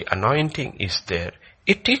 And when the anointing is there,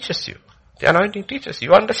 it teaches you. The anointing teaches.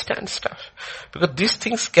 You understand stuff. Because these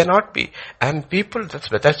things cannot be. And people,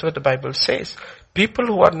 that's what the Bible says. People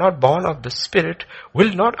who are not born of the Spirit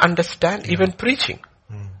will not understand even preaching.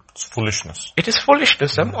 It's foolishness. It is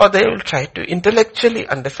foolishness, or they will try to intellectually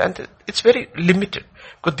understand it. It's very limited.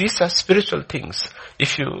 Because these are spiritual things.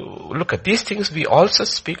 If you look at these things, we also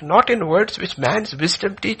speak not in words which man's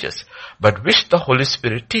wisdom teaches, but which the Holy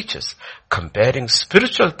Spirit teaches. Comparing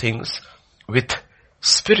spiritual things with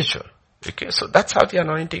spiritual. Okay, so that's how the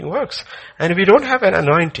anointing works. And we don't have an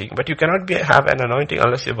anointing, but you cannot have an anointing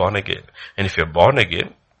unless you're born again. And if you're born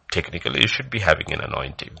again, technically you should be having an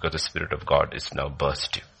anointing, because the Spirit of God is now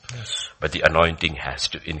burst you. Yes. But the anointing has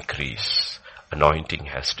to increase. Anointing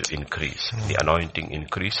has to increase. The anointing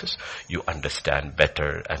increases, you understand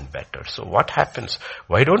better and better. So what happens?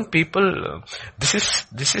 Why don't people, this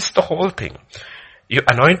is the whole thing. Your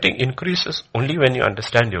anointing increases only when you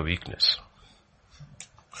understand your weakness.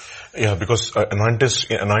 Yeah, because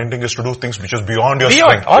anointing is to do things which is beyond your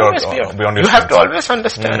strength. Always beyond. Beyond your you strength. have to always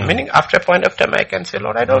understand. Meaning, after a point of time, I can say,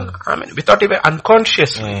 Lord, without even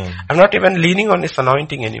unconsciously, I'm not even leaning on this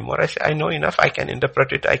anointing anymore. I say, I know enough. I can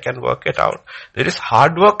interpret it. I can work it out. There is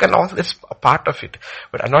hard work and all this part of it.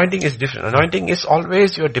 But anointing is different. Anointing is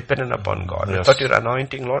always you're dependent upon God. Yes. Without your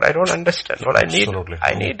anointing, Lord, I don't understand. Lord,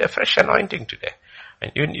 I need a fresh anointing today.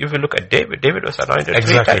 And if you look at David, David was anointed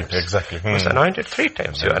 3 times. Exactly. He was anointed 3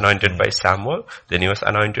 times. He was anointed by Samuel, then he was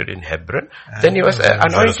anointed in Hebron, then he was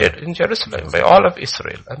anointed in Jerusalem by all of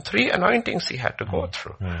Israel. And 3 anointings he had to go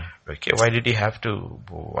through. Okay, why did he have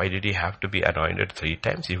to be anointed 3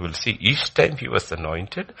 times? You will see each time he was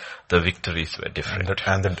anointed, the victories were different.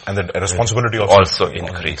 And the responsibility also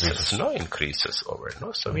increases. Increases over.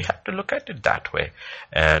 So we have to look at it that way.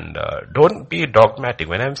 And don't be dogmatic.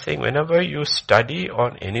 When I'm saying whenever you study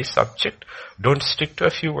on any subject, don't stick to a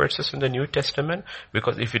few verses in the New Testament,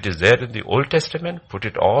 because if it is there in the Old Testament, put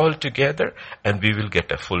it all together and we will get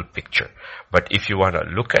a full picture. But if you want to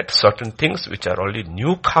look at certain things which are only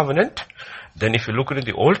New Covenant, then if you look in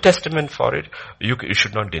the Old Testament for it, you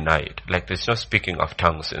should not deny it. Like there's no speaking of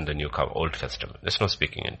tongues in the Old Testament. There's no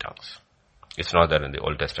speaking in tongues. It's not there in the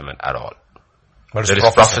Old Testament at all. But there is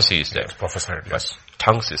prophecy is there. It's prophesied, yes. But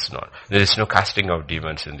tongues is not. There is no casting of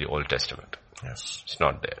demons in the Old Testament. Yes. It's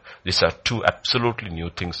not there. These are 2 absolutely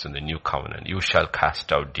new things in the New Covenant. You shall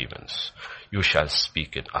cast out demons. You shall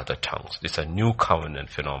speak in other tongues. These are New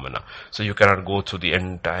Covenant phenomena. So you cannot go through the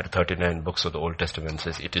entire 39 books of the Old Testament and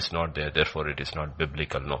says it is not there, therefore it is not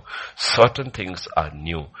biblical. No. Certain things are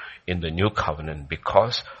new in the New Covenant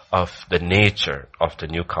because of the nature of the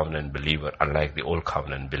New Covenant believer, unlike the Old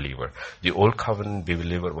Covenant believer. The Old Covenant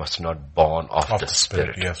believer was not born of the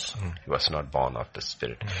Spirit. Yes. He was not born of the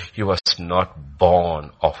Spirit. He was not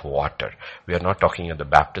born of water. We are not talking of the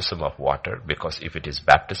baptism of water, because if it is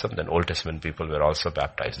baptism, then Old Testament people were also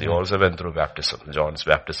baptized. They also went through baptism, John's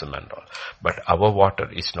baptism and all. But our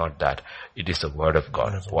water is not that. It is the word of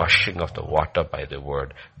God. Washing of the water by the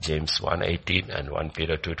word. James 1:18 and 1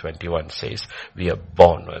 Peter 2:21 says, we are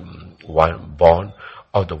born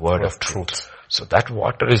of the word of truth. So that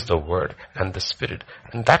water is the word and the spirit.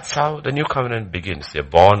 And that's how the new covenant begins. They're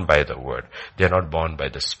born by the word. They're not born by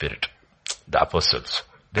the spirit. The apostles.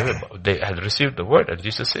 They had received the word, and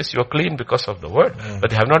Jesus says, you are clean because of the word, but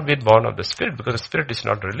they have not been born of the Spirit because the Spirit is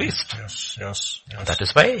not released. Yes. That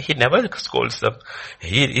is why he never scolds them.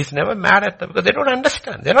 He is never mad at them because they don't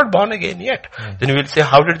understand. They're not born again yet. Then we will say,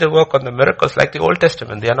 how did they work on the miracles like the Old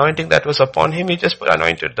Testament? The anointing that was upon him, he just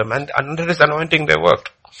anointed them, and under his anointing they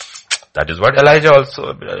worked. That is what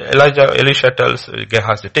Elisha tells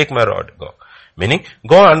Gehazi, take my rod, go. Meaning,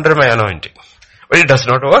 go under my anointing. But it does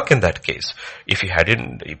not work in that case. If he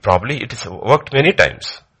hadn't, probably it has worked many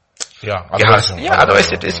times.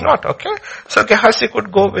 Otherwise it is not, okay? So Gehazi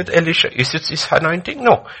could go with Elisha. Is it his anointing?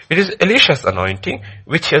 No. It is Elisha's anointing,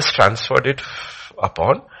 which he has transferred it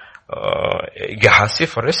upon Gehazi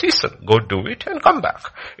for a season. Go do it and come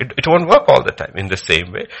back. It won't work all the time. In the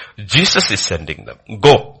same way, Jesus is sending them.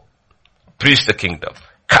 Go. Preach the kingdom.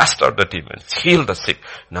 Cast out the demons, heal the sick.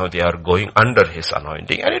 Now they are going under his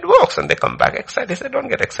anointing and it works and they come back excited. He said, don't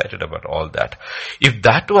get excited about all that. If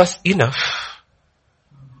that was enough,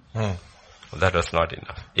 that was not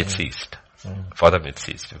enough. It ceased. For them it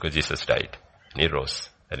ceased because Jesus died and he rose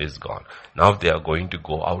and is gone. Now they are going to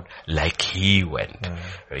go out like he went.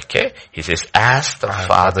 Okay? He says, as the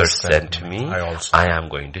Father sent me, I am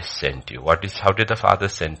going to send you. How did the Father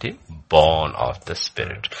send him? Born of the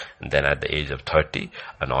Spirit. And then at the age of 30,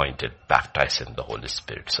 anointed, baptized in the Holy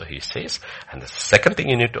Spirit. So he says, and the second thing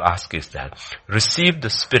you need to ask is that, receive the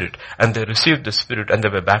Spirit. And they received the Spirit and they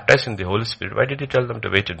were baptized in the Holy Spirit. Why did he tell them to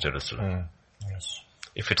wait in Jerusalem? Yes.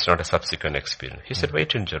 If it's not a subsequent experience. He said,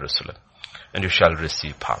 wait in Jerusalem. And you shall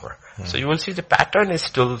receive power. So you will see the pattern is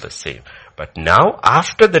still the same. But now,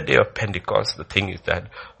 after the day of Pentecost, the thing is that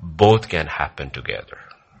both can happen together.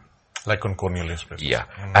 Like on Cornelius' place. Yeah.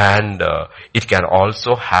 And it can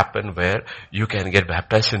also happen where you can get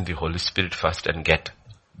baptized in the Holy Spirit first and get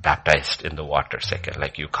baptized in the water second.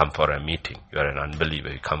 Like you come for a meeting. You are an unbeliever.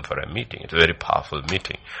 You come for a meeting. It's a very powerful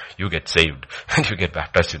meeting. You get saved and you get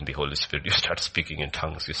baptized in the Holy Spirit. You start speaking in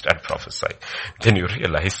tongues. You start prophesying. Then you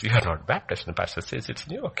realize you are not baptized. And the pastor says it's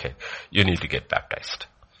new. Okay. You need to get baptized.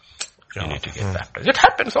 You need to get baptized. It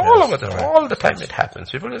happens all over all the time it happens.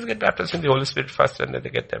 People just get baptized in the Holy Spirit first and then they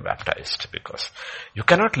get them baptized because you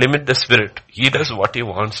cannot limit the Spirit. He does what he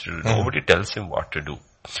wants to do. Nobody tells him what to do.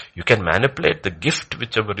 You can manipulate the gift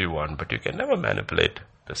whichever you want, but you can never manipulate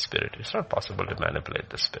the Spirit. It's not possible to manipulate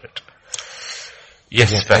the Spirit.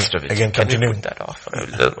 Yes, Pastor Vijay. Again, continuing. Can you put that off for a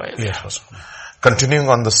little while? Yes. Continuing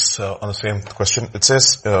on this, on the same question, it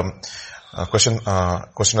says, question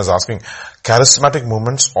is asking, charismatic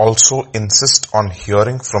movements also insist on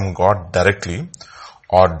hearing from God directly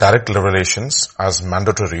or direct revelations as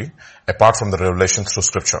mandatory apart from the revelation through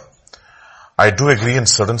scripture. I do agree in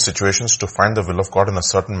certain situations to find the will of God in a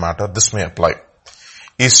certain matter, this may apply.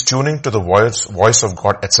 Is tuning to the voice of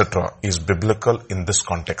God, etc. is biblical in this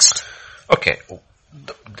context? Okay.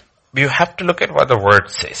 You have to look at what the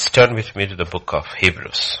word says. Turn with me to the book of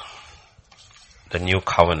Hebrews. The New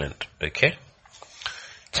Covenant, okay?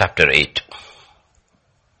 Chapter 8.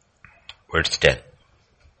 Verse 10.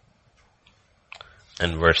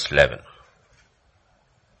 And verse 11.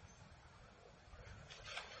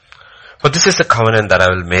 For this is the covenant that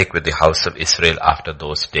I will make with the house of Israel after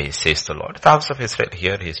those days, says the Lord. The house of Israel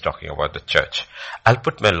here, he is talking about the church. I'll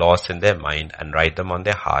put my laws in their mind and write them on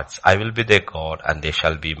their hearts. I will be their God and they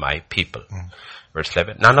shall be my people. Verse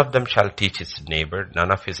 11, none of them shall teach his neighbor,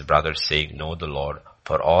 none of his brothers saying, know the Lord,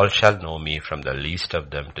 for all shall know me from the least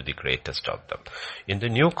of them to the greatest of them. In the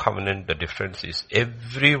new covenant, the difference is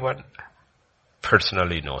everyone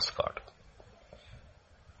personally knows God.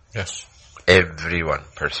 Yes. Everyone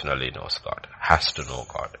personally knows God, has to know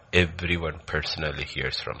God. Everyone personally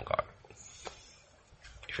hears from God.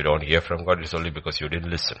 If you don't hear from God, it's only because you didn't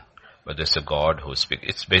listen. But there's a God who speaks.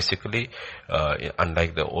 It's basically,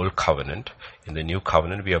 unlike the old covenant, in the new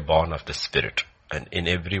covenant we are born of the Spirit. And in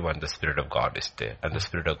everyone the Spirit of God is there. And the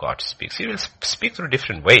Spirit of God speaks. He will speak through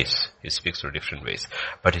different ways. He speaks through different ways.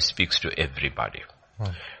 But he speaks to everybody.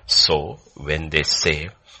 So, when they say,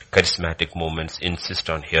 charismatic movements insist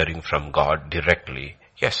on hearing from God directly,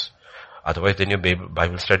 yes. Otherwise then your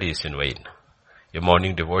Bible study is in vain. Your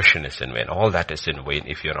morning devotion is in vain. All that is in vain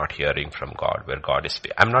if you're not hearing from God, where God is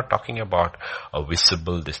speaking. I'm not talking about a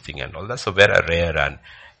visible this thing and all. That's a very rare and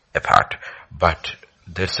apart. But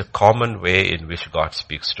there's a common way in which God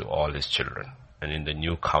speaks to all his children. And in the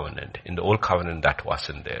new covenant, in the old covenant that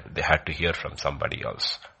wasn't there. They had to hear from somebody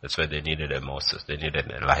else. That's why they needed a Moses, they needed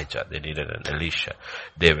an Elijah, they needed an Elisha.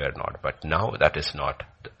 They were not. But now that is not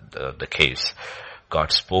the case.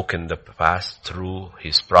 God spoke in the past through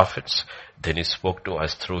his prophets. Then he spoke to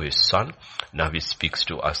us through his son. Now he speaks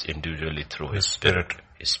to us individually through his spirit.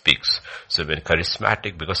 He speaks. So when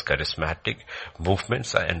because charismatic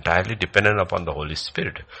movements are entirely dependent upon the Holy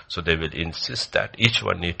Spirit. So they will insist that each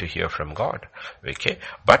one need to hear from God. Okay.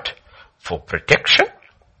 But for protection,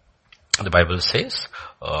 the Bible says,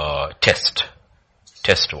 test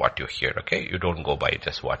what you hear. Okay. You don't go by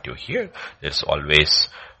just what you hear. There is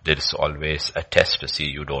always a test to see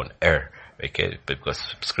you don't err. Okay, because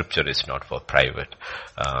scripture is not for private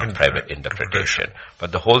interpretation.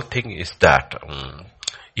 But the whole thing is that,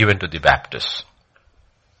 even to the Baptists,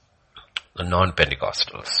 the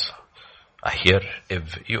non-Pentecostals, I hear,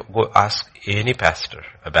 if you go ask any pastor,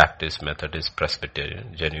 a Baptist, Methodist,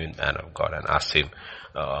 Presbyterian, genuine man of God, and ask him,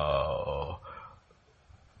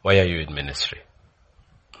 why are you in ministry?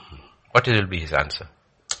 What will be his answer?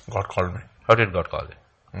 God called me. How did God call you?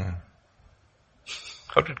 Mm.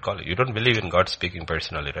 How did God call you? You don't believe in God speaking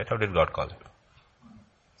personally, right? How did God call you?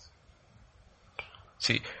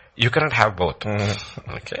 See, you cannot have both.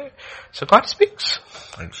 Mm. Okay? So God speaks.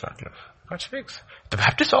 Exactly. God speaks. The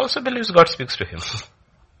Baptist also believes God speaks to him.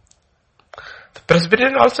 The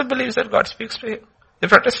Presbyterian also believes that God speaks to him. The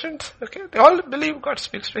Protestants, okay, they all believe God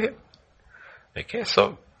speaks to him. Okay,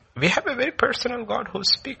 so we have a very personal God who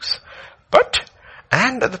speaks.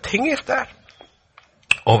 And the thing is that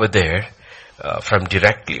over there, from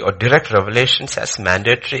directly or direct revelations as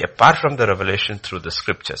mandatory, apart from the revelation through the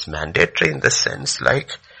scriptures, mandatory in the sense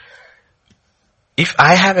like, if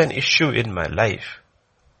I have an issue in my life,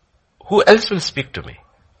 who else will speak to me?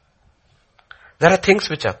 There are things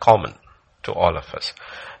which are common to all of us.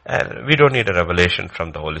 And we don't need a revelation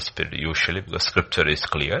from the Holy Spirit usually because scripture is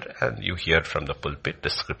clear and you hear from the pulpit the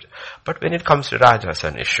scripture. But when it comes to Raj as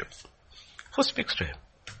an issue, who speaks to him?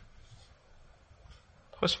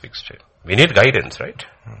 Who speaks to him? We need guidance, right?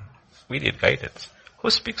 We need guidance. Who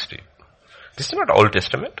speaks to you? This is not Old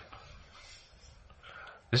Testament.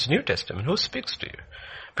 This is New Testament. Who speaks to you?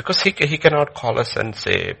 Because he cannot call us and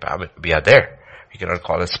say, we are there. He cannot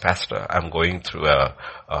call us, Pastor, I'm going through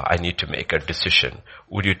I need to make a decision.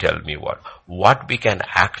 Would you tell me what? What we can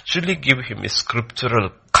actually give him is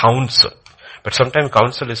scriptural counsel. But sometimes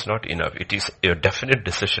counsel is not enough. It is a definite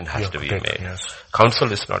decision has to be made. Yes.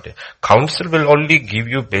 Counsel is not. Counsel will only give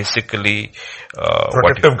you basically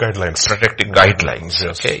protective guidelines. Protective guidelines.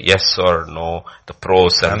 Yes. Okay, yes or no, the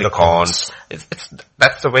pros and the cons.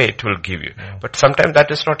 That's the way it will give you. Yeah. But sometimes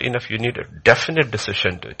that is not enough. You need a definite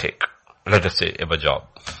decision to take. Let us say a job.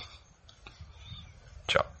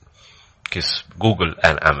 Is Google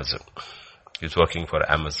and Amazon. He's working for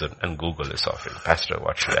Amazon and Google is offering. Pastor,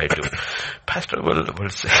 what should I do? Pastor will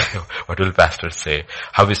say, what will pastor say?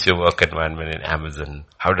 How is your work environment in Amazon?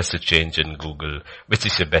 How does it change in Google? Which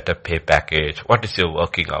is your better pay package? What is your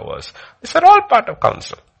working hours? These are all part of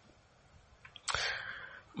counsel.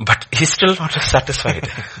 But he's still not satisfied.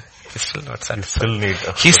 He's still not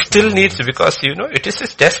satisfied. He still needs because, it is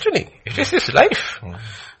his destiny. It is his life.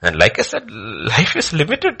 And like I said, life is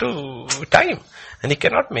limited to time. And he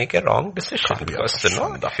cannot make a wrong decision because,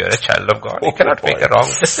 if you're a child of God, he cannot make a wrong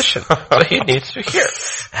decision. So he needs to hear.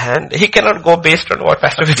 And he cannot go based on what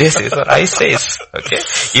Pastor Vijay says or I says. Okay?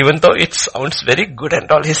 Even though it sounds very good and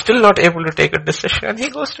all, he's still not able to take a decision. And he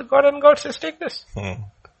goes to God and God says, take this.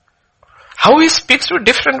 How he speaks to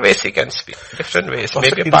different ways he can speak. Different ways.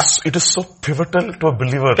 Maybe it is so pivotal to a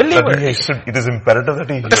believer. That it is imperative that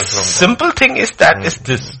he hears from God. Simple thing is that is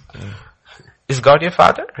this. Is God your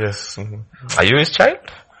father? Yes. Are you his child?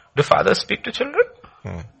 Do fathers speak to children?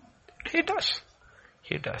 He does.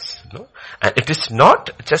 He does. No? And it is not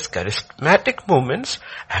just charismatic movements.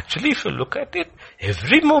 Actually, if you look at it,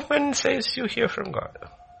 every movement says you hear from God.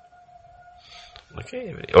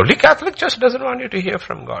 Okay. Only Catholic Church doesn't want you to hear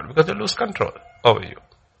from God because they lose control over you.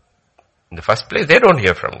 In the first place, they don't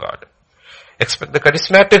hear from God. Expect the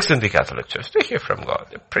charismatics in the Catholic Church. They hear from God.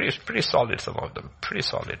 They're pretty solid, some of them. Pretty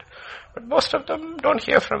solid. But most of them don't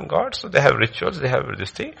hear from God. So they have rituals. They have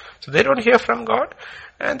this thing. So they don't hear from God.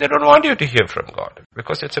 And they don't want you to hear from God.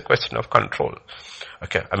 Because it's a question of control.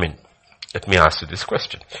 Okay. Let me ask you this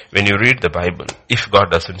question. When you read the Bible, if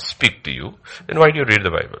God doesn't speak to you, then why do you read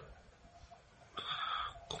the Bible?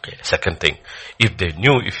 Okay. Second thing. If they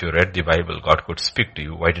knew if you read the Bible, God could speak to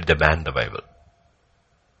you, why did they ban the Bible?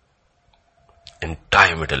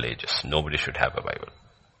 Entire Middle Ages, nobody should have a Bible.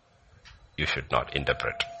 You should not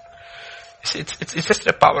interpret. It's just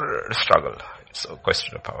a power struggle. It's a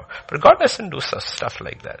question of power. But God doesn't do such stuff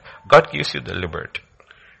like that. God gives you the liberty.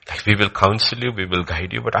 Like we will counsel you, we will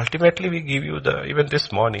guide you, but ultimately we give you even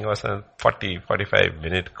this morning was a 45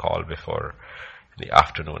 minute call before in the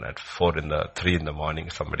afternoon at 3 in the morning,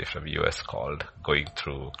 somebody from US called, going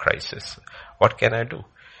through crisis. What can I do?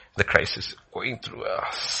 The crisis, going through a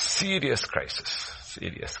serious crisis.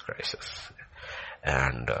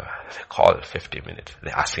 And they call 50 minutes.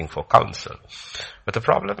 They're asking for counsel. But the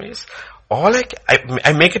problem is,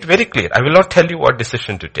 I make it very clear. I will not tell you what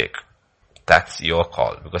decision to take. That's your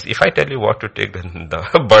call. Because if I tell you what to take, then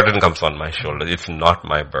the burden comes on my shoulders. It's not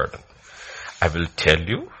my burden. I will tell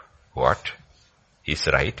you what is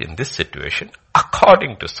right in this situation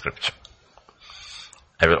according to Scripture.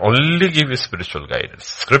 I will only give you spiritual guidance.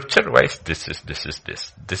 Scripture-wise, this is this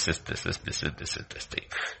thing.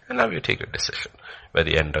 And now you take a decision. By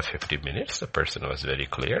the end of 50 minutes, the person was very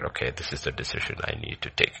clear, okay, this is the decision I need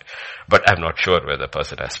to take. But I'm not sure whether the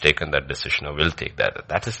person has taken that decision or will take that.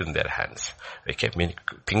 That is in their hands. Okay,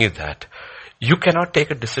 thing is that you cannot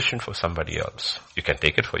take a decision for somebody else. You can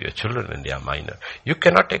take it for your children when they are minor. You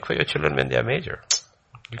cannot take for your children when they are major.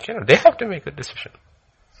 You cannot. They have to make a decision.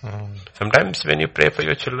 Sometimes when you pray for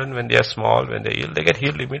your children, when they are small, when they are ill, they get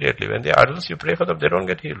healed immediately. When they are adults, you pray for them, they don't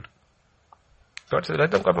get healed. God says, let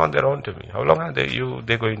them come on their own to me. How long are you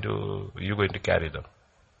going to carry them?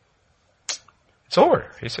 It's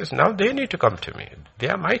over. He says, now they need to come to me. They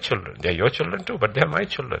are my children. They are your children too, but they are my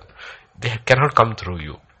children. They cannot come through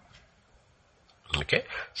you. Okay?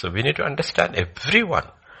 So we need to understand everyone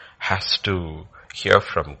has to hear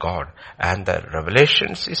from God, and the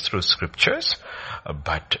revelations is through scriptures,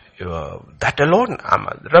 but that alone,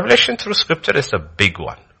 revelation through scripture is a big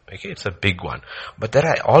one. Okay, it's a big one. But there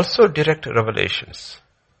are also direct revelations.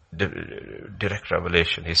 Direct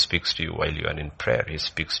revelation. He speaks to you while you are in prayer. He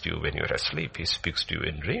speaks to you when you are asleep. He speaks to you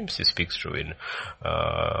in dreams. He speaks to you in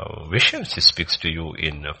visions. He speaks to you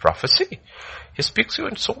in prophecy. He speaks to you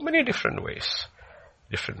in so many different ways.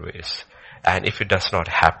 And if it does not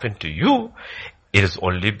happen to you, it is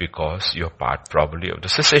only because you're part probably of the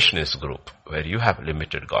cessationist group where you have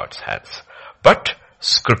limited God's hands. But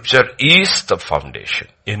Scripture is the foundation.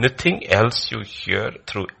 Anything else you hear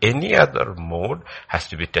through any other mode has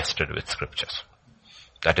to be tested with Scriptures.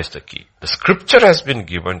 That is the key. The Scripture has been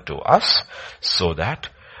given to us so that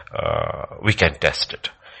we can test it.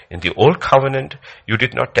 In the Old Covenant, you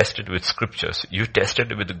did not test it with Scriptures. You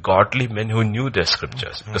tested it with godly men who knew their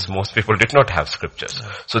Scriptures. Because most people did not have Scriptures.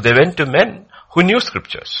 So they went to men who knew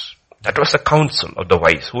Scriptures. That was the counsel of the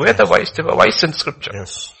wise. Who were the wise? They were wise in Scripture.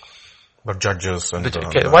 Yes. But judges and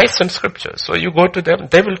wise in Scripture. So you go to them,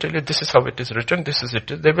 they will tell you this is how it is written, this is it.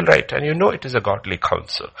 They will write, and you know it is a godly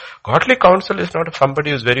counsel. Godly counsel is not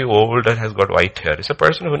somebody who is very old and has got white hair. It's a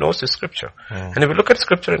person who knows his Scripture. And if you look at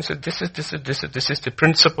Scripture and say this is the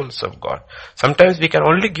principles of God. Sometimes we can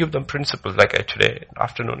only give them principles, like today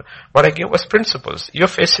afternoon. What I gave was principles. You're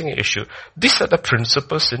facing an issue. These are the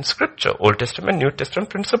principles in Scripture. Old Testament, New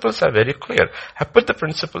Testament principles are very clear. I put the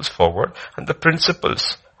principles forward, and the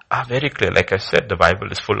principles are very clear. Like I said, the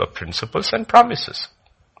Bible is full of principles and promises.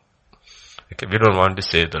 Okay, we don't want to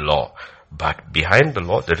say the law, but behind the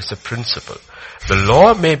law there is a principle. The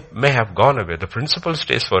law may have gone away. The principle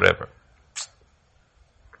stays forever.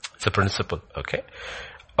 It's a principle, okay,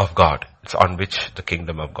 of God. It's on which the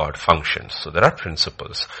kingdom of God functions. So there are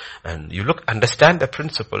principles. And you understand the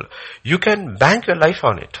principle. You can bank your life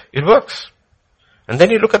on it. It works. And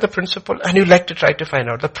then you look at the principle and you like to try to find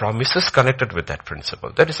out the promises connected with that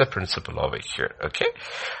principle. That is a principle over here, okay?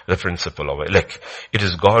 The principle over, like, it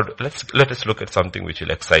is God. Let us look at something which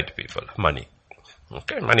will excite people. Money.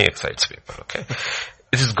 Okay? Money excites people, okay?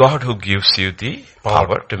 It is God who gives you the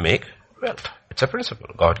power to make wealth. It's a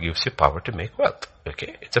principle. God gives you power to make wealth,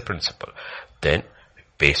 okay? It's a principle. Then,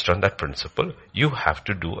 based on that principle, you have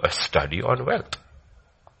to do a study on wealth.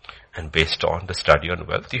 And based on the study on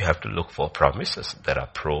wealth, you have to look for promises. There are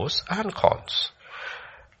pros and cons.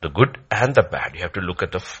 The good and the bad. You have to look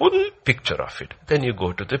at the full picture of it. Then you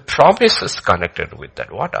go to the promises connected with that.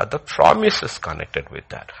 What are the promises connected with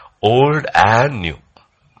that? Old and new.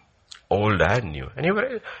 Old and new. And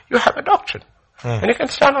you have a doctrine. And you can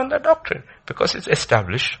stand on that doctrine because it's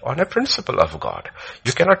established on a principle of God.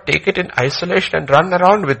 You cannot take it in isolation and run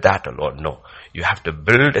around with that alone. No. You have to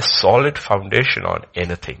build a solid foundation on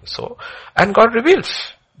anything. So, and God reveals.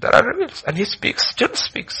 There are reveals. And He speaks, still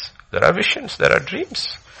speaks. There are visions. There are dreams.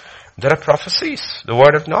 There are prophecies. The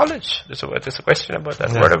word of knowledge. There's a question about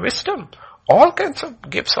that. Word of wisdom. All kinds of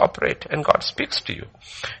gifts operate and God speaks to you.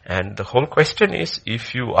 And the whole question is,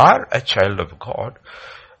 if you are a child of God,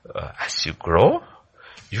 as you grow,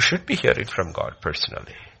 You should be hearing from God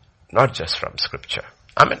personally, not just from scripture.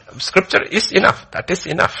 Scripture is enough. That is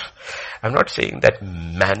enough. I'm not saying that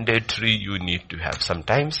mandatory you need to have.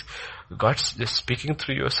 Sometimes God's just speaking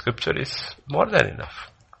through your scripture is more than enough.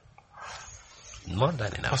 More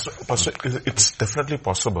than enough. Pastor, it's definitely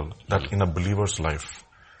possible that in a believer's life,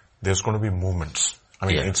 there's going to be moments.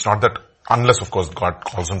 It's not that, unless of course God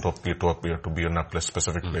calls him to appear, to be in a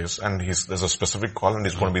specific place, and there's a specific call and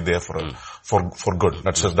he's going to be there for good.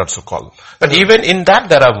 That's a call. But even in that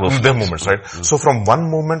there are movements. There are moments, right? So from one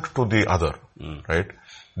moment to the other, right?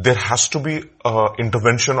 There has to be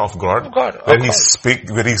intervention of God, where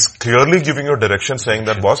he's clearly giving you direction, saying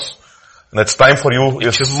that, boss, it's time for you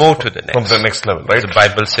to move to the next. From the next level, right? The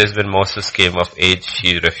Bible says when Moses came of age,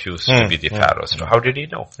 he refused to be the Pharaoh. So how did he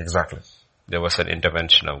know? Exactly. There was an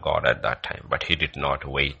intervention of God at that time, but he did not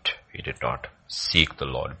wait. He did not seek the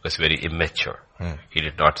Lord because very immature. He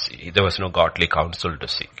did not there was no godly counsel to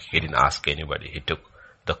seek. He didn't ask anybody. He took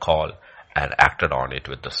the call and acted on it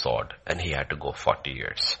with the sword, and he had to go 40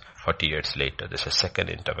 years. 40 years later, there's a second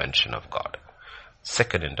intervention of God.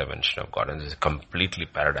 Second intervention of God, and there's a completely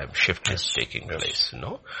paradigm shift is taking place,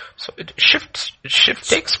 So shift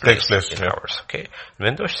takes place in ours, okay?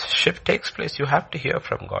 When the shift takes place, you have to hear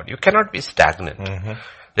from God. You cannot be stagnant.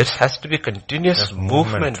 There has to be continuous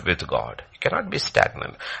movement with God. You cannot be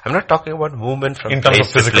stagnant. I'm not talking about movement from in terms place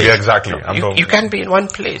of physically, to place. exactly. You can be in one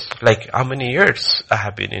place. Like how many years I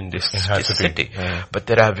have been in this city. But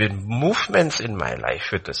there have been movements in my life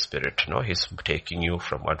with the Spirit, He's taking you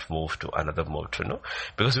from one move to another move,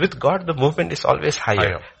 Because with God, the movement is always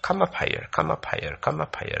higher. Come up higher, come up higher, come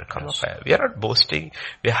up higher, come up higher. We are not boasting.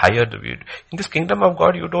 We are higher. In this kingdom of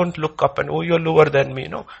God, you don't look up and, you're lower than me.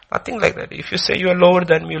 No, nothing like that. If you say you are lower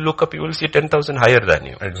than me, you look up, you will see 10,000 higher than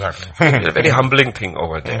you. Exactly. It's a very humbling thing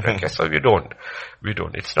over there. Okay, so we don't.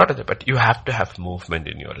 It's not but you have to have movement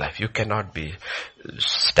in your life. You cannot be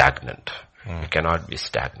stagnant. You cannot be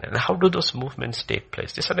stagnant. And how do those movements take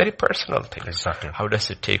place? It's a very personal thing. Exactly. How does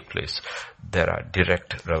it take place? There are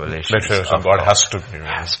direct revelations. God has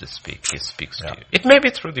to speak. He speaks to you. It may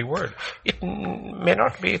be through the word. It may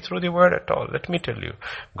not be through the word at all. Let me tell you.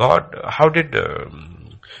 How did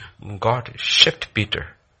God shift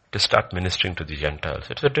Peter to start ministering to the Gentiles?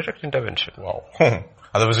 It's a direct intervention. Wow.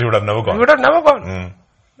 Otherwise he would have never gone. He would have never gone.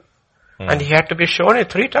 And he had to be shown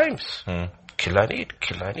it 3 times. Kill and eat,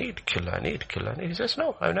 kill and eat, kill and eat, kill and eat. He says,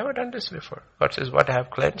 no, I've never done this before. God says, what I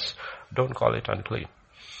have cleansed, don't call it unclean.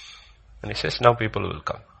 And he says, now people will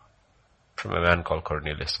come from a man called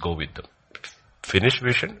Cornelius. Go with them. Finish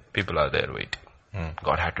vision, people are there waiting.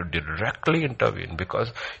 God had to directly intervene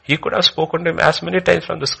because he could have spoken to him as many times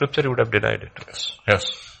from the scripture, he would have denied it.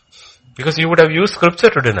 Yes. Because he would have used scripture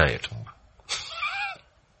to deny it.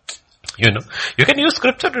 You can use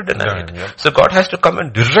scripture to deny it. Yeah. So God has to come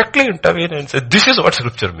and directly intervene and say, this is what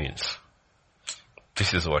scripture means.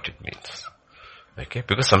 This is what it means. Okay,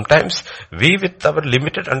 because sometimes we with our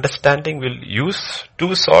limited understanding will use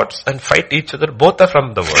 2 swords and fight each other. Both are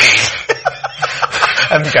from the word.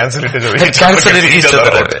 And cancel it away. And cancel each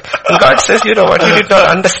other away. And God says, you know what, you did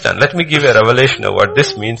not understand. Let me give you a revelation of what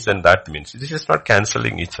this means and that means. This is not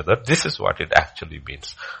cancelling each other. This is what it actually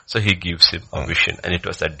means. So he gives him a vision, and it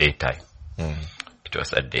was at daytime. It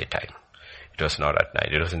was at daytime. It was not at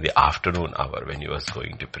night. It was in the afternoon hour when he was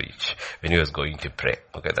going to preach, when he was going to pray.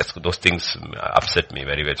 Okay, those things upset me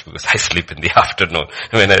very much because I sleep in the afternoon.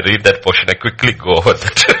 When I read that portion, I quickly go over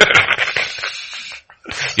that.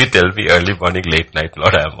 You tell me early morning, late night,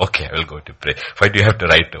 Lord, I am okay, I will go to pray. Why do you have to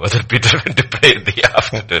write over that Peter went to pray in the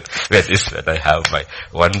afternoon? Where is when I have my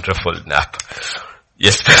wonderful nap?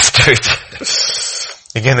 Yes, Pastor.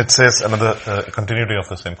 Again, it says another continuity of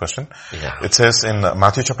the same question. Yeah. It says in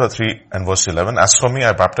Matthew chapter 3 and verse 11, as for me,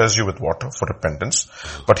 I baptize you with water for repentance,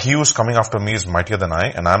 but he who is coming after me is mightier than I,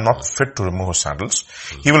 and I am not fit to remove his sandals.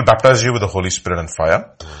 He will baptize you with the Holy Spirit and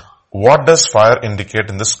fire. What does fire indicate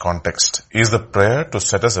in this context? Is the prayer to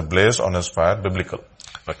set us ablaze on his fire biblical?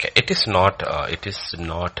 Okay, it is not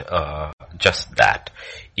just that.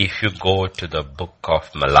 If you go to the book of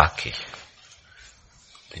Malachi,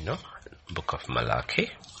 book of Malachi,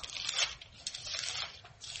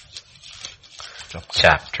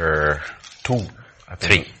 chapter 2,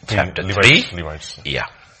 3, chapter 3, Levites. Yeah.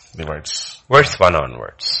 Levites. Verse 1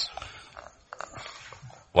 onwards.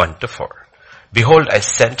 1 to 4. Behold, I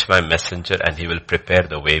sent my messenger and he will prepare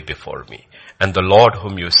the way before me. And the Lord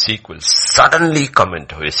whom you seek will suddenly come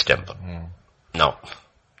into his temple. Now,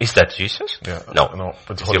 is that Jesus? Yeah. No.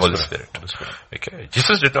 It's the Holy Spirit. Okay.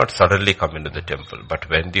 Jesus did not suddenly come into the temple, but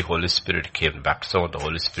when the Holy Spirit came, baptism of the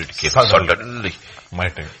Holy Spirit came suddenly.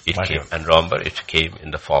 Mighty. It came. And remember, it came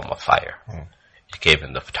in the form of fire. He came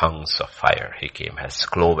in the tongues of fire. He came as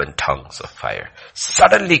cloven tongues of fire.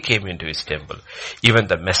 Suddenly came into his temple. Even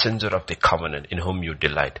the messenger of the covenant in whom you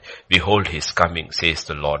delight. Behold, he is coming, says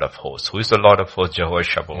the Lord of hosts. Who is the Lord of hosts? Jehovah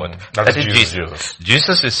Shabbat. That is Jesus.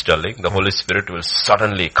 Jesus is telling the Holy Spirit will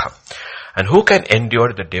suddenly come. And who can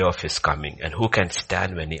endure the day of his coming? And who can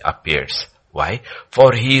stand when he appears? Why?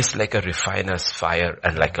 For he is like a refiner's fire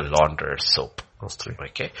and like a launderer's soap. Verse 3.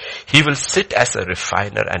 Okay. He will sit as a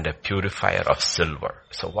refiner and a purifier of silver.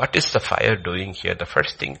 So what is the fire doing here? The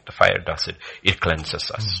first thing the fire does it cleanses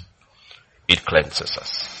us. It cleanses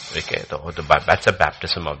us. Okay. That's a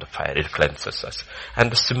baptism of the fire. It cleanses us.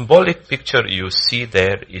 And the symbolic picture you see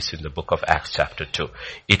there is in the book of Acts chapter 2.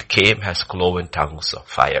 It came as cloven tongues of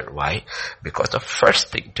fire. Why? Because the first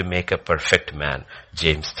thing to make a perfect man,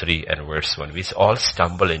 James 3 and verse 1, we all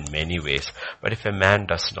stumble in many ways. But if a man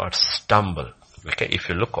does not stumble, okay, if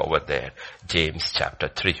you look over there, James chapter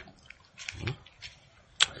 3.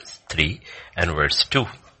 3 and verse 2.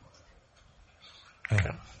 Okay.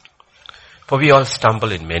 For we all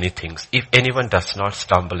stumble in many things. If anyone does not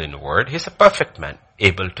stumble in word, he is a perfect man,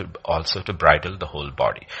 able to also to bridle the whole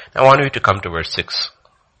body. Now I want you to come to verse 6.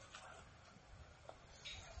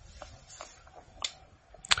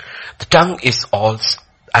 The tongue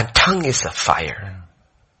is a fire.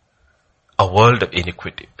 A world of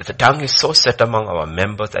iniquity. The tongue is so set among our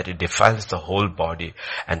members that it defiles the whole body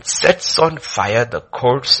and sets on fire the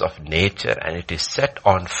course of nature, and it is set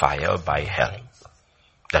on fire by hell.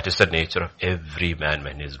 That is the nature of every man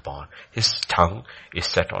when he is born. His tongue is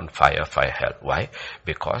set on fire by hell. Why?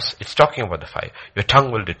 Because it's talking about the fire. Your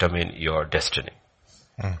tongue will determine your destiny.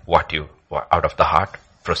 What out of the heart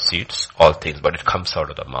proceeds all things, but it comes out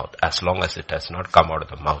of the mouth. As long as it has not come out of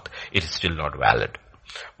the mouth, it is still not valid.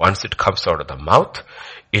 Once it comes out of the mouth,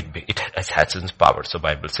 it has its power. So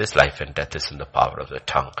Bible says life and death is in the power of the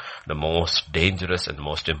tongue. The most dangerous and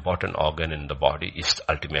most important organ in the body is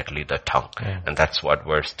ultimately the tongue. And that's what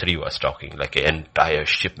verse 3 was talking, like an entire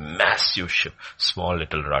ship, massive ship, small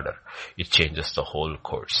little rudder. It changes the whole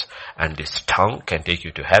course. And this tongue can take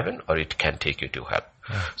you to heaven or it can take you to hell.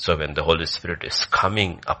 So when the Holy Spirit is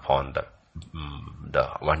coming upon the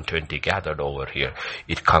 120 gathered over here,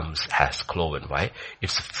 it comes as cloven. Why?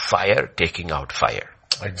 It's fire taking out fire.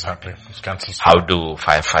 Exactly. It cancels. How do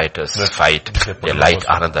firefighters fight? They light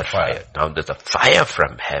another fire. Now there's a fire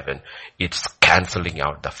from heaven. It's cancelling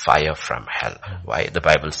out the fire from hell. Why? The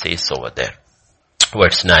Bible says over there.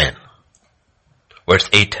 Verse 9. Verse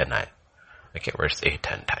 8 and 9. Okay, verse 8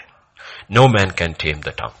 and 9. No man can tame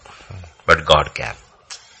the tongue, but God can.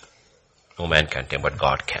 No man can tame, but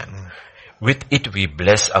God can. With it we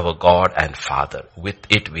bless our God and Father. With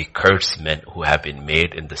it we curse men who have been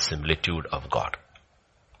made in the similitude of God.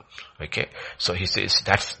 Okay. So he says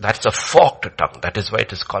that's a forked tongue. That is why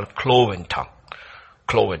it is called cloven tongue.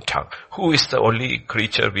 Cloven tongue. Who is the only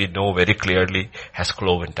creature we know very clearly has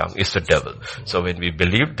cloven tongue? Is the devil. So when we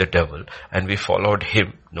believed the devil and we followed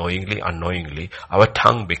him knowingly, unknowingly, our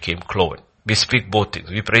tongue became cloven. We speak both things.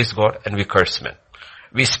 We praise God and we curse men.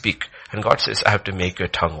 We speak. And God says, I have to make your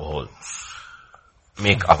tongue whole.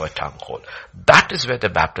 Make our tongue whole. That is where the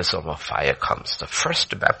baptism of fire comes. The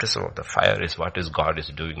first baptism of the fire is what God is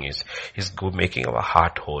doing is He's making our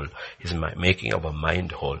heart whole. He's making our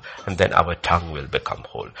mind whole. And then our tongue will become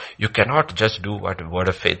whole. You cannot just do what Word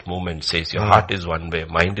of Faith movement says. Your heart is one way,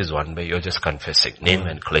 mind is one way. You're just confessing. Name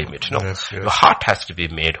and claim it. No. Yes. Your heart has to be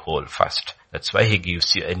made whole first. That's why He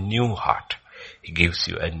gives you a new heart. He gives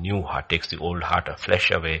you a new heart, takes the old heart of flesh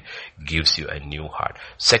away, gives you a new heart.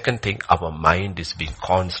 Second thing, our mind is being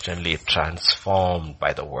constantly transformed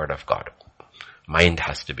by the Word of God. Mind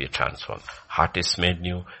has to be transformed. Heart is made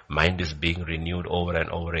new, mind is being renewed over and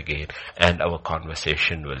over again, and our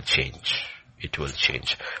conversation will change. It will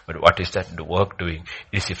change. But what is that the work doing?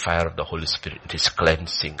 It is the fire of the Holy Spirit. It is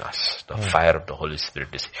cleansing us. The fire of the Holy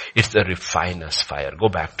Spirit it's the refiner's fire. Go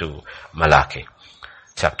back to Malachi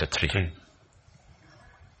chapter 3.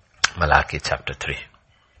 Malachi chapter 3.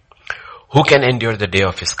 Who can endure the day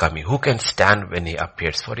of his coming? Who can stand when he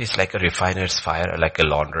appears? For he is like a refiner's fire, like a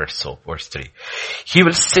launderer's soap. Verse 3. He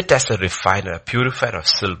will sit as a refiner, a purifier of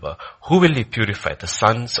silver. Who will he purify? The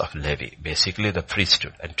sons of Levi. Basically the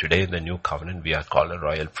priesthood. And today in the new covenant we are called a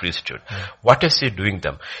royal priesthood. What is he doing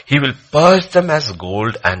them? He will purge them as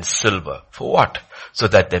gold and silver. For what? So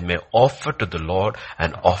that they may offer to the Lord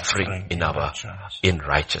an offering in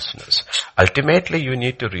righteousness. Ultimately, you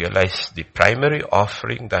need to realize the primary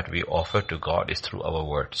offering that we offer to God is through our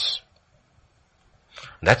words.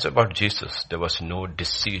 That's about Jesus. There was no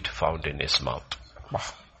deceit found in his mouth.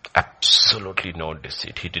 Absolutely no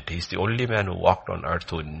deceit. He's the only man who walked on earth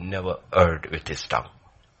who never erred with his tongue.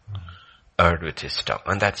 earth with his tongue.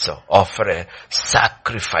 And that's so. Offer a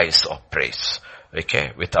sacrifice of praise.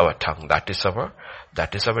 Okay, with our tongue. That is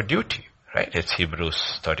our duty. Right? It's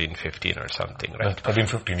Hebrews 13:15 or something, right?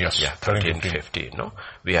 13:15, yes. Yeah, 13:15, no?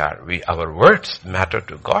 Our words matter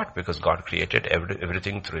to God because God created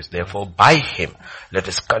everything through us. Therefore, by Him, let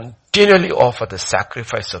us continually offer the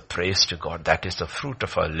sacrifice of praise to God. That is the fruit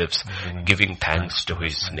of our lips, giving thanks to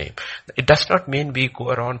His name. It does not mean we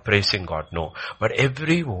go around praising God, no. But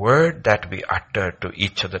every word that we utter to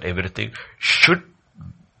each other, everything should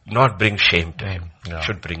not bring shame to Him.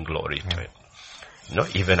 Should bring glory to Him.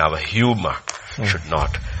 Even our humor should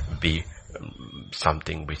not be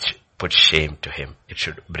something which puts shame to Him. It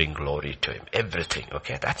should bring glory to Him. Everything,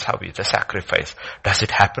 okay? That's how the sacrifice. Does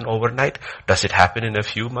it happen overnight? Does it happen in a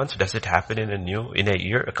few months? Does it happen in a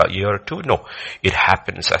year or two? No. It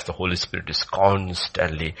happens as the Holy Spirit is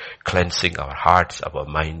constantly cleansing our hearts, our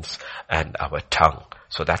minds, and our tongue.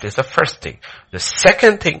 So that is the first thing. The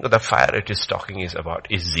second thing, the fire it is talking is about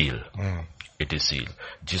is zeal. It is zeal.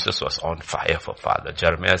 Jesus was on fire for Father.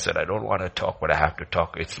 Jeremiah said, I don't want to talk, but I have to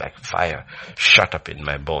talk. It's like fire shut up in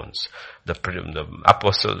my bones. The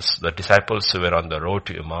apostles, the disciples who were on the road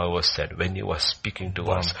to Emmaus said, when He was speaking to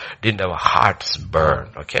us, didn't our hearts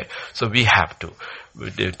burn? Okay? So we have to.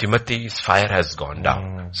 Timothy's fire has gone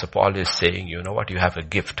down. So Paul is saying, you know what? You have a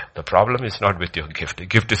gift. The problem is not with your gift. The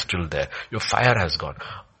gift is still there. Your fire has gone.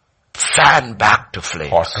 Fan back to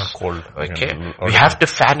flames. Hot and cold. Okay? We have to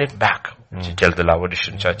fan it back. Tell the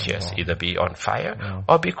Laodicean church, yes, either be on fire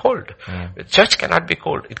or be cold. The church cannot be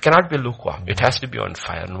cold. It cannot be lukewarm. It has to be on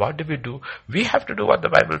fire. And what do? We have to do what the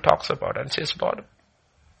Bible talks about and says, Lord,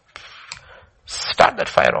 start that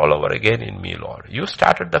fire all over again in me, Lord. You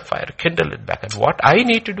started the fire, kindle it back. And what I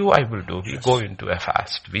need to do, I will do. We go into a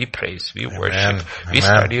fast. We praise. We worship. We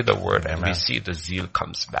study the word and we see the zeal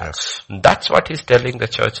comes back. And that's what He's telling the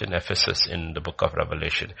church in Ephesus in the book of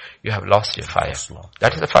Revelation. You have lost your fire.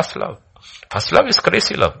 That is the first love. First love is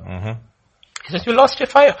crazy love. He says, you lost your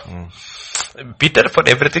fire. Peter, for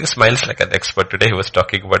everything, smiles like an expert. Today he was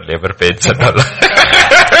talking about labor pains and all.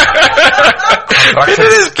 Peter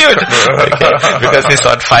is cute. Okay. Because he's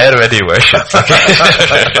on fire when he worships.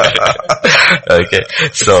 Okay.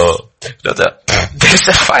 So, there's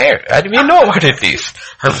a fire and we know what it is.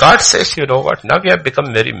 And God says, you know what, now we have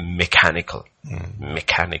become very mechanical.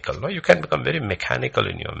 Mechanical. No, you can become very mechanical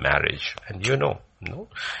in your marriage. And no.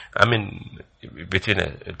 I mean, between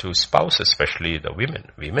two spouses, especially the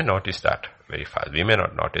women notice that very fast. We may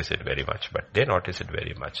not notice it very much, but they notice it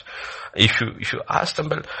very much. If you ask them,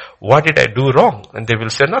 well, what did I do wrong? And they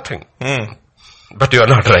will say nothing. But you are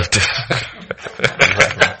not right.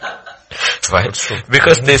 Why?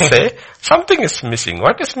 Because they say, something is missing.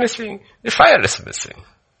 What is missing? The fire is missing.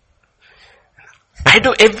 I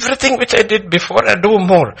do everything which I did before, I do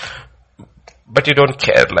more. But you don't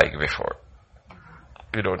care like before.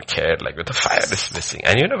 You don't care like the fire is missing.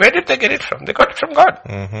 And where did they get it from? They got it from God.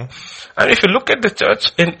 And if you look at the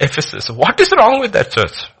church in Ephesus, what is wrong with that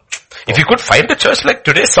church? If you could find a church like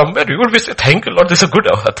today somewhere, you would be saying, thank you Lord, there's a good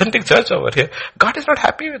authentic church over here. God is not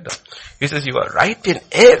happy with them. He says, you are right in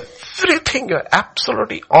everything. You are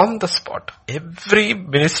absolutely on the spot. Every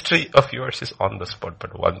ministry of yours is on the spot.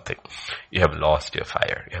 But one thing, you have lost your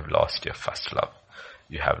fire. You have lost your first love.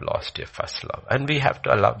 You have lost your first love. And we have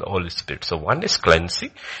to allow the Holy Spirit. So one is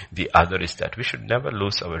cleansing. The other is that we should never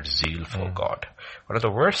lose our zeal for God. One of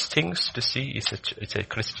the worst things to see is a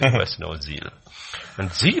Christian who has no zeal.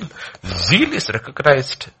 And zeal is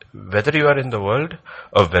recognized whether you are in the world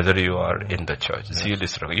or whether you are in the church. Zeal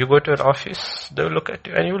is recognized. You go to an office, they will look at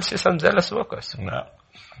you and you will see some zealous workers. On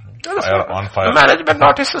fire. The management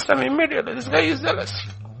notices them immediately. This guy is zealous.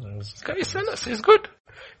 This guy is zealous. He's good.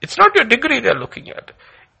 It's not your degree they're looking at.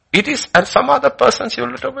 It is, and some other persons you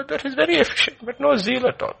will look over that is very efficient, but no zeal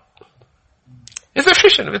at all. He's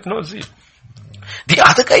efficient with no zeal. The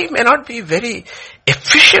other guy may not be very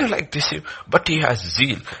efficient like this, but he has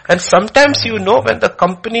zeal. And sometimes when the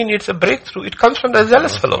company needs a breakthrough, it comes from the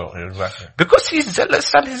zealous fellow. Exactly. Because he's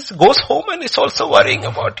zealous and he goes home and is also worrying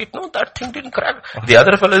about it. No, that thing didn't crack. The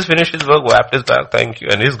other fellow has finished his work, wrapped his bag, thank you,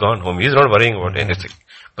 and he's gone home. He's not worrying about anything.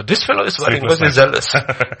 But this fellow is worrying because he's jealous.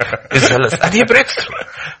 He's jealous. And he breaks through.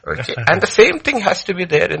 Okay. And the same thing has to be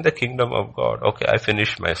there in the kingdom of God. Okay, I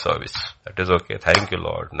finished my service. That is okay. Thank you,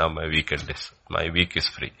 Lord. Now my week is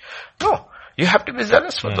free. No. You have to be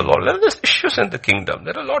zealous for the Lord. There are issues in the kingdom.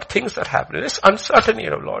 There are a lot of things that happen. There is uncertainty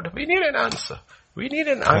of Lord. We need an answer. We need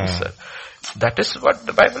an answer. That is what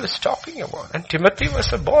the Bible is talking about. And Timothy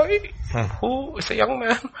was a boy who is a young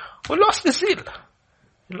man who lost his zeal.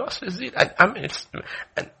 He lost his zeal.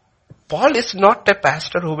 And Paul is not a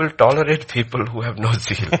pastor who will tolerate people who have no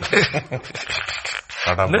zeal.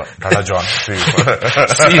 Tata John. See you.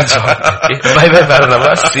 See you, John. Okay. Bye-bye,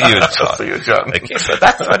 Barnabas. See you, John. See you, John. Okay, so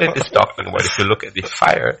that's what it is talking about. If you look at the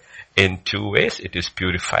fire in two ways, it is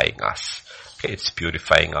purifying us. Okay, it's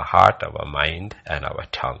purifying our heart, our mind, and our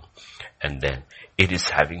tongue. And then it is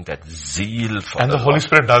having that zeal for And the Holy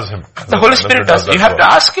Spirit does him. The Holy Spirit does. You have to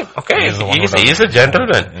ask him. Okay, he is a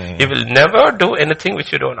gentleman. He will never do anything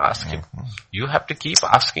which you don't ask him. You have to keep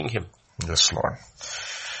asking him. Yes, Lord.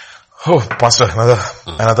 Oh, Pastor,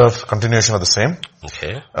 another continuation of the same.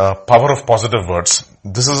 Okay. Power of positive words.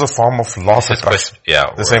 This is a form of law of attraction.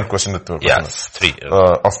 The same question that yes, three.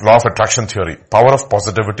 Of law of attraction theory. Power of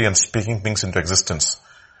positivity and speaking things into existence.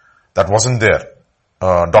 That wasn't there.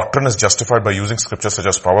 Doctrine is justified by using scriptures such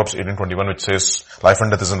as Proverbs 18:21, which says, life and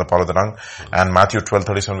death is in the power of the tongue, and Matthew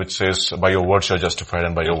 12:37, which says, by your words you are justified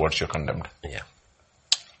and by your words you are condemned. Yeah.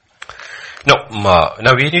 No,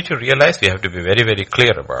 now we need to realize we have to be very, very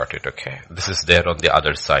clear about it, okay? This is there on the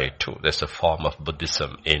other side too. There's a form of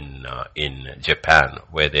Buddhism in Japan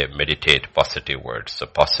where they meditate positive words. So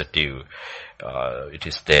positive, it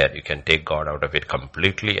is there. You can take God out of it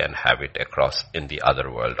completely and have it across in the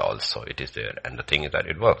other world also. It is there. And the thing is that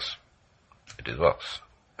it works. It works.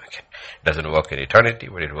 Okay. It doesn't work in eternity,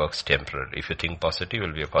 but it works temporarily. If you think positive,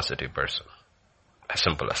 you'll be a positive person. As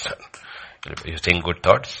simple as that. You think good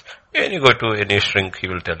thoughts. When you go to any shrink, he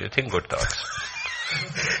will tell you, think good thoughts.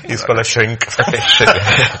 He's called a shrink. Okay.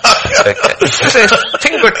 Say,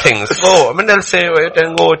 think good things. Go. I mean, they'll say,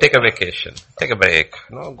 then go take a vacation. Take a break.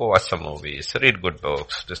 Go watch some movies. Read good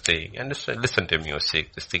books. This thing. And listen to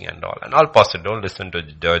music. This thing and all. And all positive. Don't listen to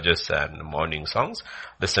dirges and morning songs.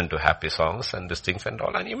 Listen to happy songs and these things and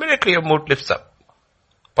all. And immediately your mood lifts up.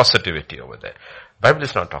 Positivity over there. Bible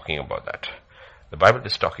is not talking about that. The Bible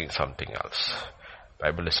is talking something else.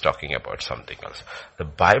 Bible is talking about something else. The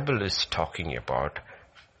Bible is talking about,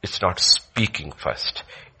 it's not speaking first.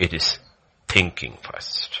 It is thinking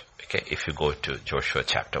first. Okay, if you go to Joshua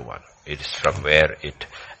chapter 1, it is from where it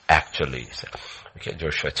actually is. Okay,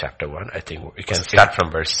 Joshua chapter 1, I think we can start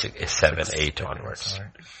from verse 7, 8 onwards.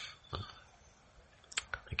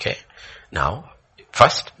 Okay, now,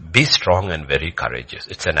 first, be strong and very courageous.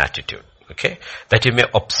 It's an attitude. Okay, that you may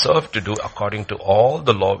observe to do according to all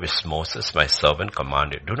the law which Moses, my servant,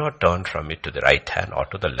 commanded. Do not turn from it to the right hand or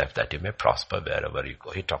to the left, that you may prosper wherever you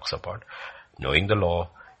go. He talks about knowing the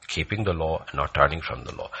law, keeping the law, and not turning from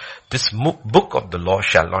the law. This book of the law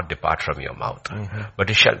shall not depart from your mouth, but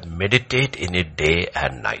you shall meditate in it day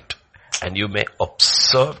and night. And you may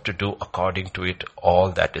observe to do according to it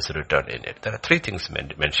all that is written in it. There are three things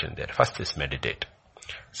mentioned there. First is meditate.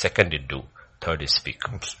 Second is do. Third is speak.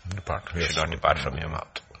 Should not depart from your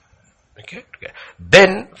mouth. Okay?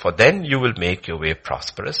 Then you will make your way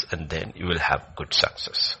prosperous and then you will have good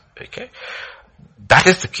success. Okay? That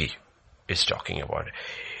is the key. It's talking about it.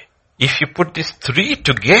 If you put these three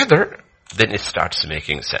together, then it starts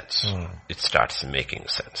making sense. It starts making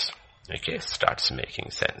sense. Okay? It starts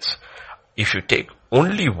making sense. If you take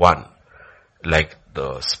only one, like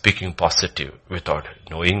the speaking positive without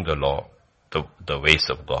knowing the law, the ways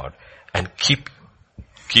of God, and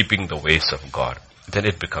keeping the ways of God, then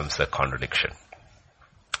it becomes a contradiction.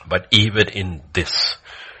 But even in this,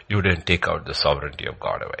 you didn't take out the sovereignty of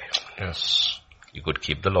God away. Yes. You could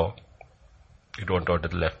keep the law. You don't go to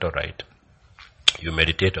the left or right. You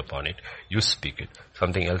meditate upon it. You speak it.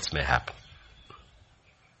 Something else may happen.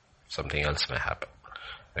 Something else may happen.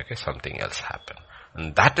 Okay, something else happen.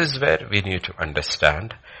 And that is where we need to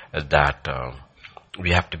understand that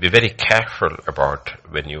we have to be very careful about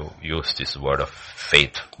when you use this word of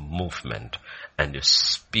faith movement and you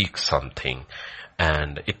speak something,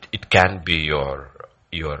 and it can be your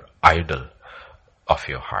idol of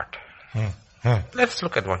your heart. Let's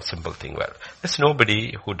look at one simple thing. Well, there's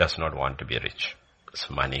nobody who does not want to be rich.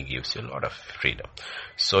 So money gives you a lot of freedom.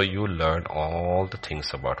 So you learn all the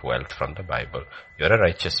things about wealth from the Bible. You're a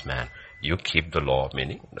righteous man. You keep the law,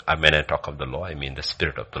 meaning, when I talk of the law, I mean the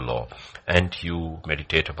spirit of the law. And you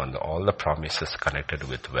meditate upon all the promises connected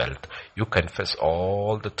with wealth. You confess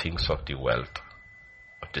all the things of the wealth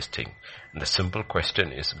of this thing. And the simple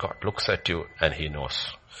question is, God looks at you and He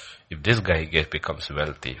knows. If this guy becomes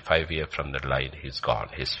wealthy, 5 years from the line, he's gone,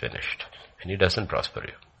 he's finished. And He doesn't prosper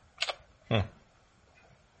you.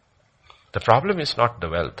 The problem is not the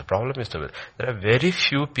wealth. The problem is the wealth. There are very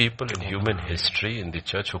few people in human history in the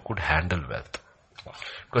church who could handle wealth.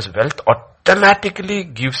 Because wealth automatically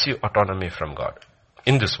gives you autonomy from God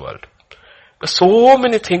in this world. Because so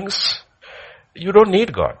many things, you don't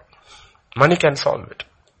need God. Money can solve it.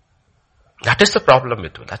 That is the problem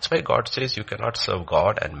with you. That's why God says you cannot serve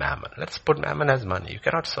God and mammon. Let's put mammon as money. You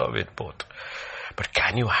cannot serve it both. But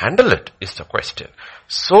can you handle it is the question.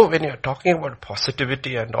 So when you're talking about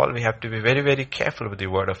positivity and all, we have to be very, very careful with the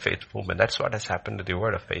Word of Faith movement. That's what has happened to the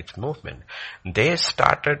Word of Faith movement. They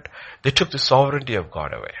took the sovereignty of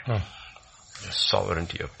God away. The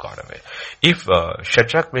sovereignty of God away. If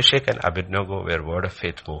Shadrach, Meshach and Abednego were Word of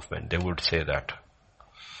Faith movement, they would say that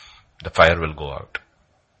the fire will go out.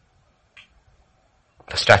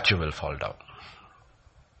 The statue will fall down.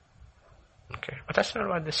 Okay, but that's not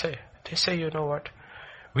what they say. They say, you know what?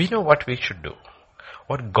 We know what we should do.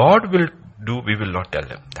 What God will do, we will not tell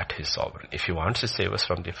him. That He is sovereign. If He wants to save us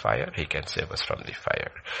from the fire, He can save us from the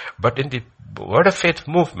fire. But in the Word of Faith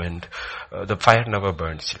movement, the fire never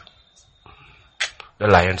burns you. The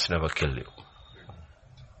lions never kill you.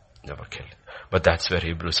 Never kill you. But that's where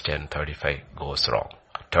Hebrews 10:35 goes wrong.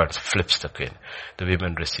 Flips the coin. The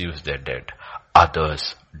women receives their dead.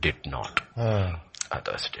 Others did not.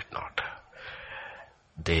 Others did not.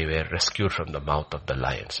 They were rescued from the mouth of the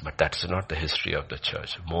lions. But that's not the history of the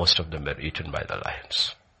church. Most of them were eaten by the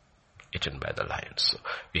lions. Eaten by the lions. So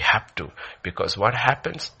we have to, because what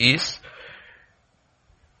happens is,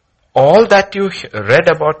 all that you read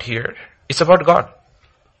about here is about God.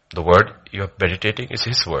 The word you are meditating is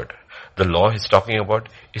His word. The law He's talking about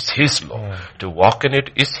is His law. To walk in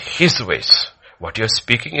it is His ways. What you're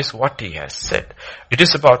speaking is what He has said. It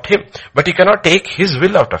is about Him. But you cannot take His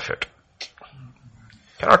will out of it.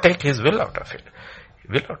 You cannot take His will out of it.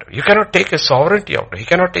 You cannot take His sovereignty out of it. He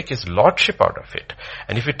cannot take His lordship out of it.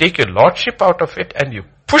 And if you take your lordship out of it and you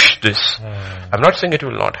push this, I'm not saying it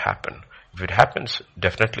will not happen. If it happens,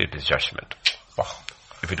 definitely it is judgment.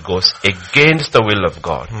 If it goes against the will of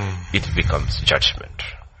God, it becomes judgment.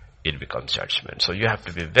 It becomes judgment. So you have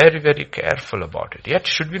to be very, very careful about it. Yet,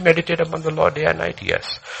 should we meditate upon the Lord day and night?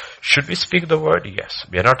 Yes. Should we speak the word? Yes.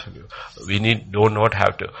 Do not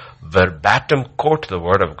have to verbatim quote the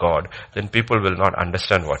word of God. Then people will not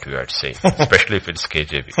understand what we are saying, especially if it's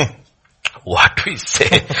KJV. What we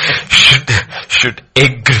say should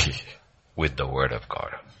agree with the word of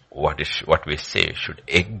God. What we say should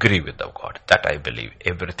agree with the God. That I believe.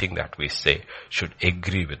 Everything that we say should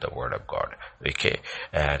agree with the word of God. Okay.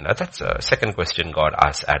 And that's a second question God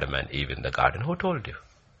asked Adam and Eve in the garden. Who told you?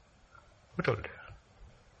 Who told you?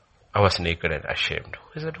 I was naked and ashamed.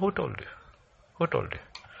 He said, who told you? Who told you?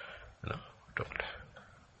 No, who told you?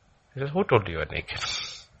 He says, who told you are naked?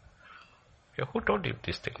 Okay, who told you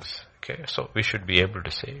these things? Okay, so we should be able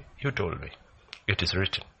to say, you told me. It is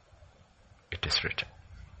written. It is written.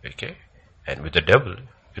 Okay? And with the devil,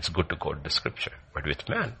 it's good to quote the scripture. But with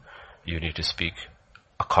man, you need to speak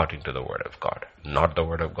according to the word of God. Not the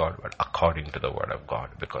word of God, but according to the word of God.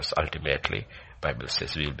 Because ultimately, Bible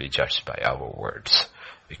says we'll be judged by our words.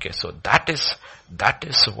 Okay, so that is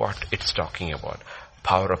what it's talking about.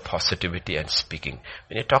 Power of positivity and speaking.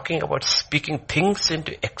 When you're talking about speaking things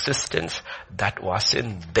into existence that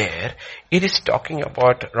wasn't there, it is talking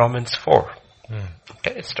about Romans 4.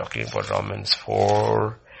 Okay, it's talking about Romans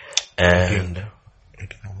 4 and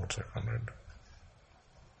 18 onwards, I read.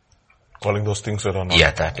 Calling those things that are not.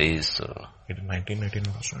 Yeah, that is 19,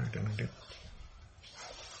 sorry, 19.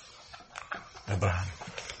 Abraham.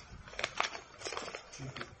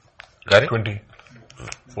 Got it? 20.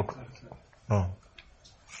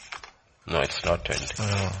 No, it's not 20.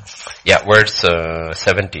 Yeah, verse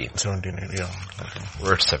 17. 17, yeah.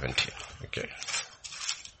 Verse 17. Okay.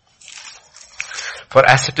 For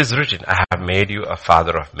as it is written, I have made you a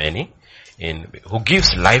father of many, who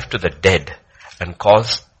gives life to the dead and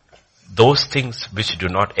calls those things which do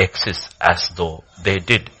not exist as though they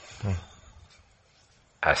did.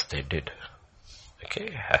 As they did.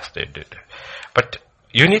 Okay, as they did. But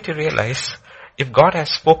you need to realize, if God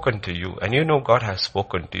has spoken to you, and you know God has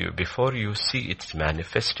spoken to you, before you see its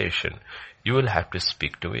manifestation, you will have to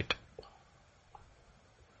speak to it.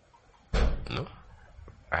 No?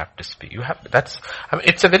 I have to speak.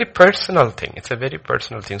 It's a very personal thing. It's a very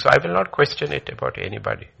personal thing. So I will not question it about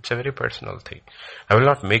anybody. It's a very personal thing. I will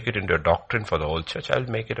not make it into a doctrine for the whole church. I will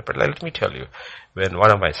make it let me tell you, when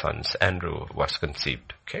one of my sons, Andrew, was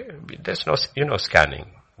conceived, okay, there's no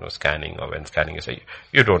scanning. No scanning, or when scanning is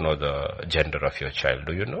you don't know the gender of your child.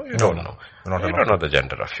 Do you know? You don't know. You don't know the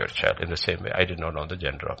gender of your child. In the same way, I did not know the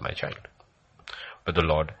gender of my child. But the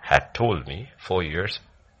Lord had told me 4 years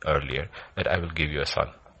earlier that I will give you a son.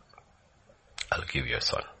 I'll give you a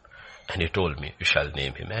son. And He told me, you shall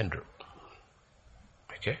name him Andrew.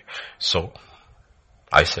 Okay? So,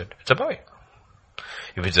 I said, it's a boy.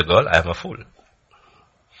 If it's a girl, I am a fool.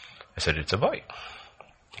 I said, it's a boy.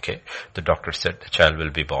 Okay. The doctor said the child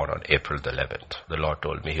will be born on April the 11th. The Lord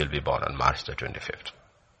told me he'll be born on March the 25th.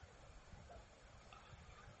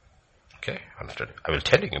 Okay, understood. I will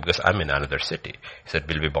tell you because I'm in another city. He said,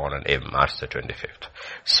 we'll be born on March the 25th.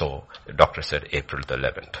 So the doctor said April the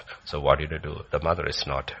 11th. So what did I do? The mother is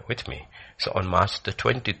not with me. So on March the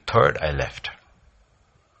 23rd, I left.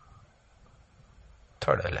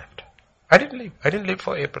 I left. I didn't leave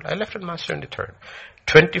for April. I left on March 23rd.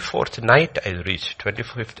 24th night I reached.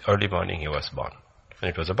 25th early morning he was born. And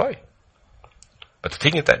it was a boy. But the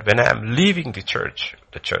thing is that when I am leaving the church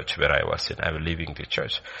where I was in, I was leaving the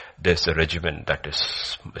church, there's a regiment that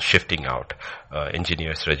is shifting out.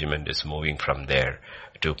 Engineers regiment is moving from there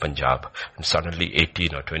to Punjab. And suddenly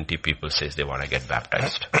 18 or 20 people says they want to get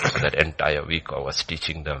baptized. So that entire week I was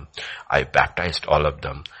teaching them. I baptized all of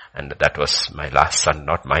them. And that was my last Sunday,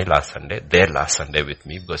 not my last Sunday, their last Sunday with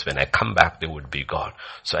me, because when I come back, they would be gone.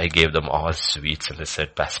 So I gave them all sweets, and they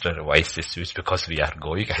said, Pastor, why is this sweets? Because we are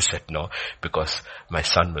going. I said, no, because my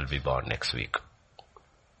son will be born next week.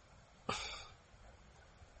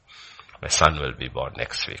 My son will be born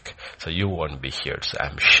next week. So you won't be here. So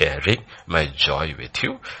I'm sharing my joy with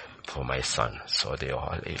you for my son. So they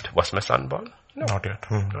all ate. Was my son born? No. Not yet.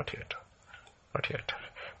 Not yet. Not yet.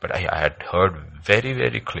 But I had heard very,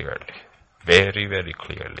 very clearly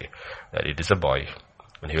that it is a boy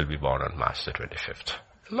and he will be born on March the 25th.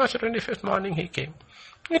 March the 25th morning he came.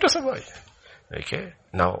 It was a boy. Okay.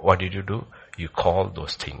 Now what did you do? You call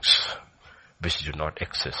those things which do not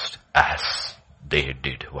exist as they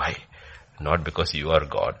did. Why? Not because you are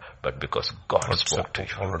God, but because God spoke to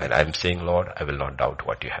you. And I'm saying, Lord, I will not doubt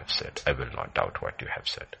what you have said. I will not doubt what you have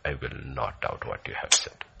said. I will not doubt what you have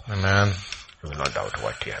said. Amen. I will not doubt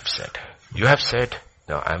what you have said. You have said,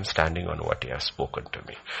 now I'm standing on what you have spoken to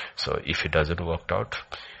me. So if it doesn't work out,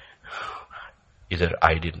 either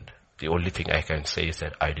I didn't. The only thing I can say is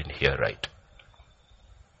that I didn't hear right.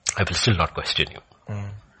 I will still not question you.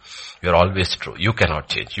 You're always true. You cannot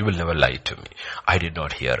change. You will never lie to me. I did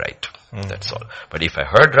not hear right. That's all. But if I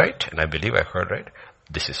heard right, and I believe I heard right,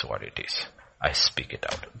 this is what it is. I speak it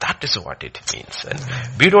out. That is what it means. And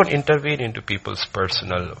we don't intervene into people's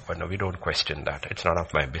personal, we don't question that. It's none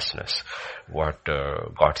of my business what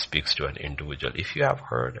God speaks to an individual. If you have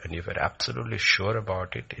heard and if you're absolutely sure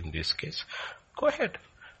about it in this case, go ahead.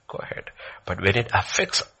 Go ahead. But when it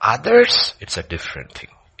affects others, it's a different thing.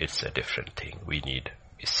 It's a different thing. We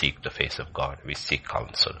seek the face of God. We seek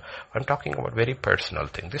counsel. I'm talking about very personal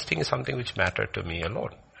thing. This thing is something which mattered to me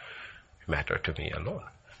alone.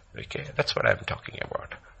 Okay, that's what I'm talking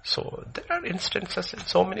about. So there are instances in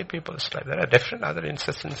so many people's life. There are different other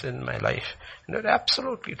instances in my life. And they're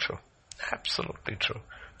absolutely true. Absolutely true.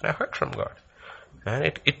 And I heard from God. And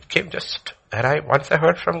it came just, and once I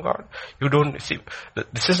heard from God, you don't see,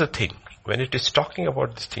 this is the thing. When it is talking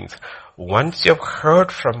about these things, once you have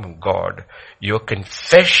heard from God, your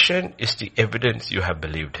confession is the evidence you have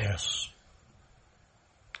believed Him. Yes.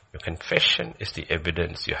 Your confession is the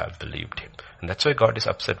evidence you have believed Him. And that's why God is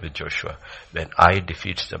upset with Joshua. When Ai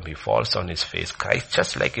defeats them, he falls on his face, cries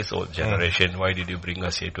just like his old generation. Why did you bring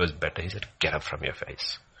us here? It was better. He said, get up from your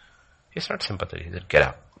face. He's not sympathetic. He said, get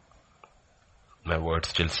up. My word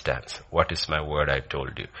still stands. What is my word I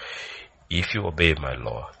told you? If you obey my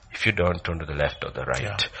law, if you don't turn to the left or the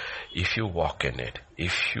right, if you walk in it,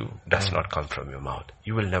 if you does not come from your mouth,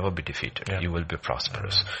 you will never be defeated. You will be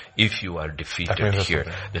prosperous. If you are defeated here,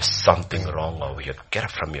 there's something wrong over here. Get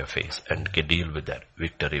up from your face and deal with that.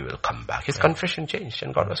 Victory will come back. His confession changed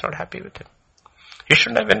and God was not happy with him. He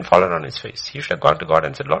shouldn't have been fallen on his face. He should have gone to God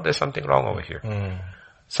and said, Lord, there's something wrong over here.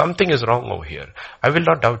 Something is wrong over here. I will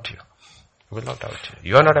not doubt you. I will not doubt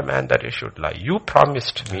you. You are not a man that you should lie. You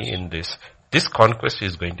promised me in this. This conquest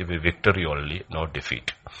is going to be victory only, no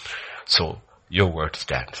defeat. So, your word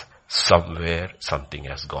stands. Somewhere something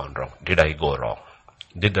has gone wrong. Did I go wrong?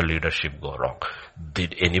 Did the leadership go wrong?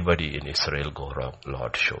 Did anybody in Israel go wrong?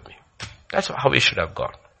 Lord, show me. That's how we should have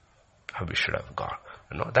gone. How we should have gone.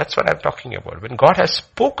 You know, that's what I'm talking about. When God has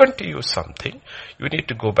spoken to you something, you need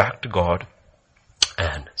to go back to God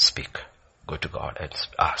and speak. Go to God and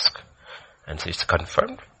ask. And say it's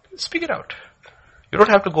confirmed, speak it out. You don't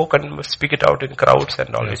have to go speak it out in crowds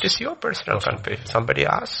and all. Yes. It is your personal confession. Somebody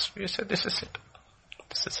asks, you say, this is it.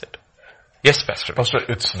 This is it. Yes, Pastor. Pastor,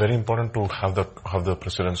 it's very important to have the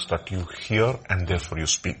precedence that you hear and therefore you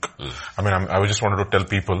speak. I mean, I just wanted to tell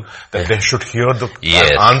people that they should hear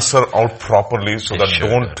the answer out properly so that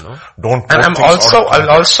don't. And I'll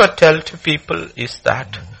also tell to people is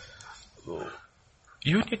that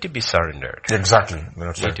you need to be surrendered. Exactly. You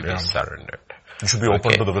need to be surrendered. You should be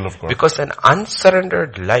open to the will of God. Because an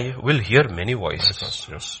unsurrendered life will hear many voices.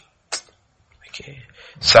 Yes. Okay.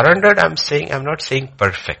 Surrendered, I'm not saying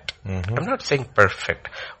perfect. I'm not saying perfect.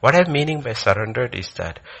 What I'm meaning by surrendered is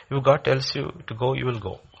that if God tells you to go, you will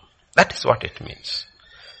go. That is what it means.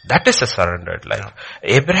 That is a surrendered life.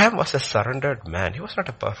 Yeah. Abraham was a surrendered man. He was not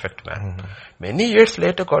a perfect man. Many years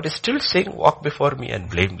later, God is still saying, walk before me and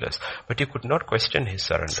blameless. But he could not question his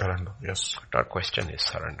surrender. Yes. Could not question his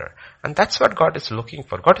surrender. And that's what God is looking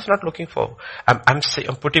for. God is not looking for, I'm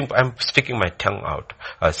sticking my tongue out.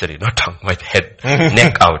 Not tongue, my head,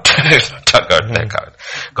 neck out. Tongue out, neck out.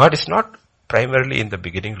 God is not primarily in the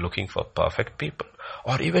beginning looking for perfect people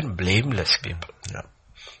or even blameless people. Yeah.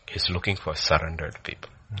 He's looking for surrendered people.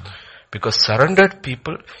 Because surrendered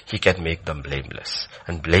people, he can make them blameless.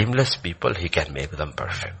 And blameless people, he can make them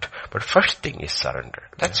perfect. But first thing is surrender.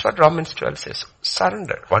 That's what Romans 12 says.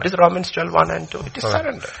 Surrender. What is Romans 12, 1 and 2? It is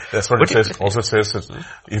surrender. That's what it says. Also says is,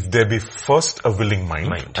 if there be first a willing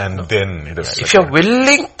mind and then it is. If you're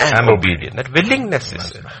willing and obedient, that willingness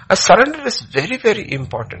is, a surrender is very, very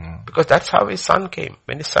important. Because that's how his son came.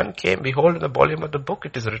 When his son came, behold, in the volume of the book,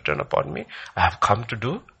 it is written upon me, I have come to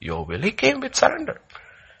do your will. He came with surrender.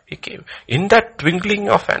 He came. In that twinkling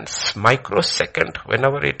of an microsecond,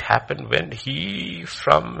 whenever it happened, when he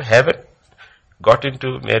from heaven got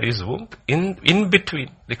into Mary's womb, in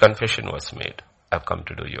between, the confession was made. I've come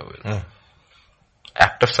to do your will.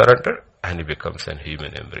 Act of surrender, and he becomes a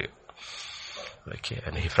human embryo. Okay,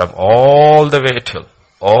 and he from all the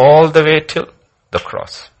way till the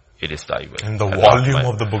cross, it is thy will. In the volume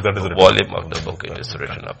of the book that is written. Volume of the book, it is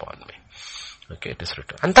written upon me. Okay, it is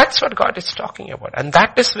written. And that's what God is talking about. And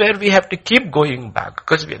that is where we have to keep going back.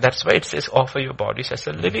 Because that's why it says offer your bodies as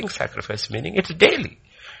a living sacrifice, meaning it's daily.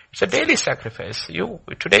 It's a daily sacrifice.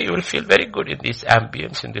 Today you will feel very good in this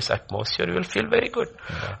ambience, in this atmosphere. You will feel very good.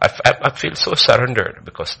 I feel so surrendered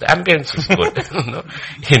because the ambience is good.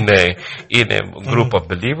 In a group of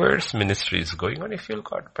believers, ministry is going on, you feel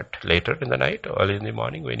God. But later in the night, or early in the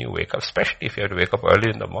morning, when you wake up, especially if you have to wake up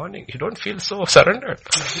early in the morning, you don't feel so surrendered.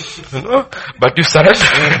 But you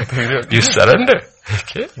surrender. You surrender.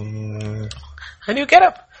 Okay? And you get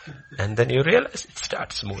up. And then you realize it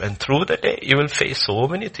starts moving. And through the day, you will face so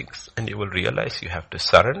many things. And you will realize you have to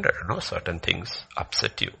surrender. Certain things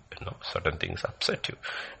upset you. Certain things upset you.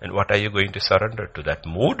 And what are you going to surrender to? That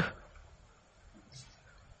mood?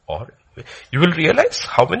 Or you will realize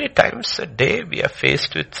how many times a day we are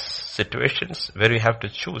faced with situations where we have to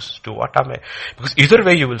choose to what am I? Because either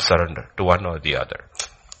way you will surrender to one or the other.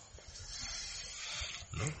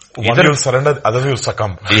 One you will surrender, the other you will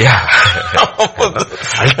succumb. Yeah.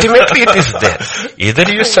 Ultimately it is there.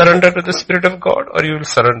 Either you surrender to the Spirit of God or you will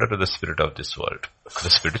surrender to the spirit of this world. The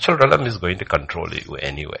spiritual realm is going to control you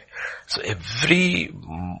anyway. So every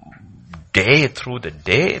day through the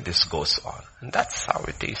day this goes on. And that's how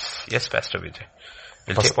it is. Yes, Pastor Vijay.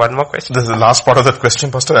 We'll take one more question. This is the last part of that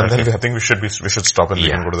question, Pastor, and then I think we should stop and we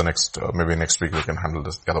can go to the next, maybe next week we can handle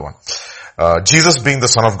the other one. Jesus being the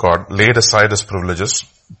Son of God laid aside his privileges,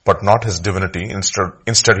 but not his divinity.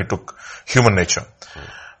 Instead he took human nature.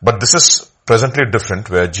 But this is presently different,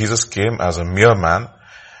 where Jesus came as a mere man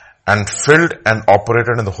and filled and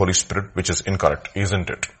operated in the Holy Spirit, which is incorrect, isn't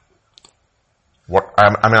it?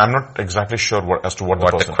 I'm not exactly sure as to what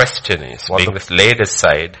the question is. Being laid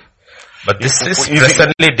aside. But this is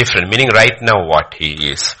presently different, meaning right now what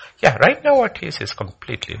he is. Yeah, right now what he is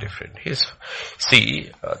completely different.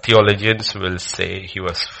 Theologians will say he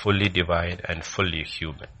was fully divine and fully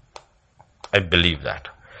human. I believe that.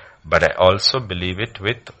 But I also believe it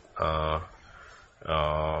with a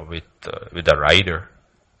writer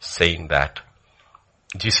saying that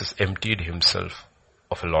Jesus emptied himself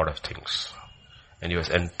of a lot of things. And he was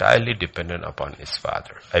entirely dependent upon his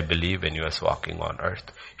Father. I believe when he was walking on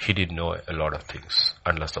earth, he didn't know a lot of things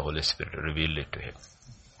unless the Holy Spirit revealed it to him.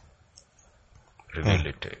 Revealed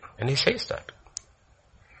it to him. And he says that.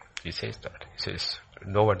 He says,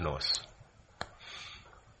 no one knows.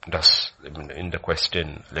 In the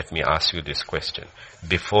question, let me ask you this question.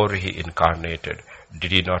 Before he incarnated,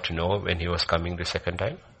 did he not know when he was coming the second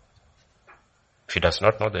time? If he does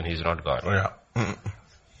not know, then he is not God. Oh, yeah.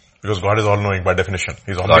 Because God is all-knowing by definition.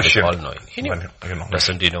 He's omniscient. God is all-knowing. He knew.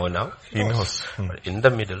 Doesn't he know now? He knows. But in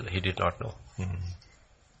the middle, he did not know.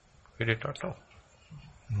 He did not know.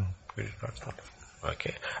 He did not know.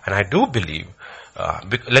 Okay. And I do believe,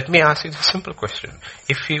 let me ask you a simple question.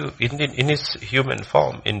 If you, in his human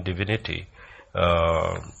form, in divinity,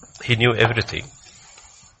 he knew everything.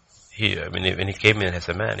 When he came in as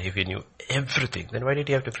a man, if he knew everything, then why did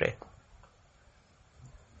he have to pray?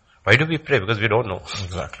 Why do we pray? Because we don't know.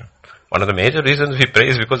 Exactly. One of the major reasons we pray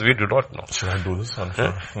is because we do not know. Should I do this?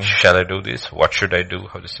 Shall I do this? What should I do?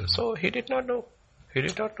 How this is? So he did not know. He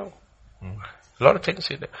did not know. A lot of things.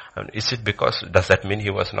 Is it because, does that mean he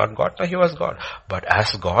was not God? No, he was God. But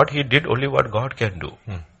as God, he did only what God can do.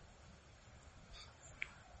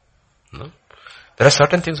 No? There are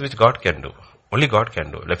certain things which God can do. Only God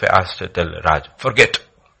can do. If I ask to tell Raj, forget.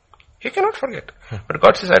 He cannot forget. But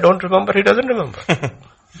God says, I don't remember, he doesn't remember.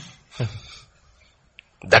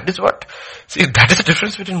 That is what, see, that is the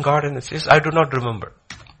difference between God and he says, I do not remember.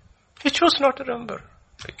 He chose not to remember.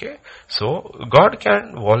 Okay? So, God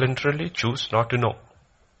can voluntarily choose not to know.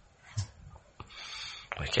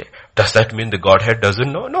 Okay? Does that mean the Godhead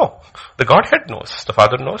doesn't know? No. The Godhead knows. The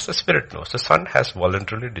Father knows, the Spirit knows. The Son has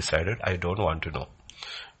voluntarily decided, I don't want to know.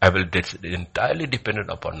 I will entirely dependent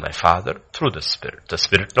upon my Father through the Spirit. The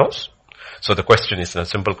Spirit knows. So the question is a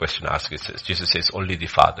simple question asked. Jesus says only the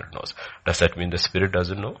Father knows. Does that mean the Spirit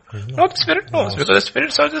doesn't know? No, the Spirit knows because the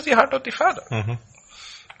Spirit searches the heart of the Father.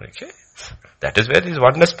 Okay? That is where these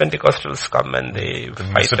oneness Pentecostals come and they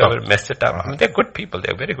mess it up. I mean, they're good people.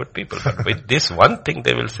 They're very good people. But with this one thing,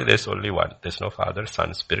 they will say there's only one. There's no Father,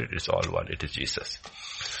 Son, Spirit. It's all one. It is Jesus.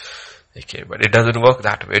 Okay, but it doesn't work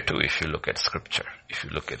that way too if you look at Scripture. Okay,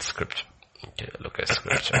 look at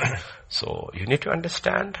Scripture. So you need to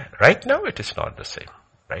understand, right now it is not the same.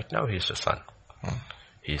 Right now he's the Son.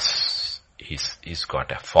 He's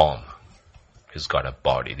got a form. He's got a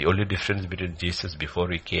body. The only difference between Jesus before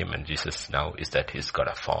he came and Jesus now is that he's got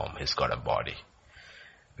a form. He's got a body.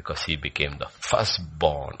 Because he became the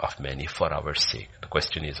firstborn of many for our sake. The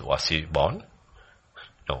question is, was he born?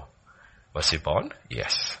 No. Was he born?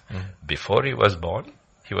 Yes. Before he was born,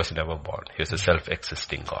 he was never born. He was a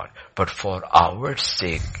self-existing God. But for our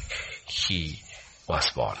sake, he was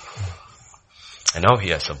born. And now he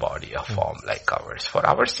has a body, a form like ours. For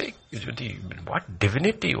our sake, what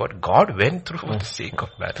divinity, what God went through for the sake of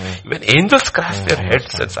man. Even angels scratch their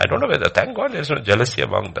heads and say, I don't know whether, thank God there's no jealousy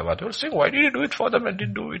among them. They were saying, why did you do it for them and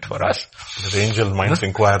didn't do it for us? The angel minds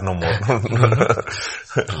inquire no more.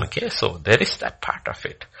 Okay, so there is that part of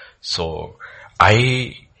it. So,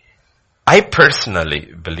 I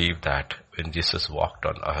personally believe that when Jesus walked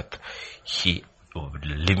on earth, he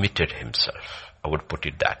limited himself. I would put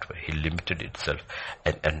it that way. He limited himself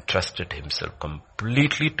and entrusted himself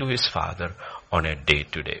completely to his Father on a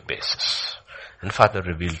day-to-day basis. And Father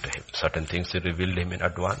revealed to him. Certain things he revealed him in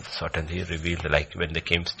advance. Certain he revealed, like when they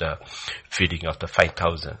came to the feeding of the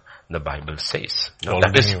 5,000, the Bible says.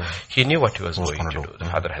 He knew what he was going to do. The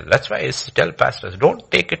Father has. That's why I tell pastors, don't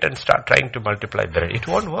take it and start trying to multiply bread. It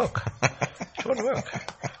won't work. It won't work.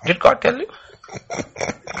 Did God tell you?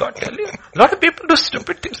 God tell you? A lot of people do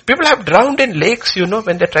stupid things. People have drowned in lakes,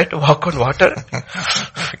 when they try to walk on water.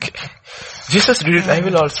 Okay. Jesus did it, I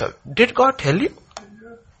will also. Did God tell you?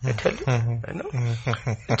 I tell you. I know.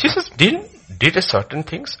 Jesus did a certain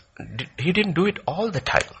things. He didn't do it all the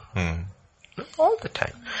time. All the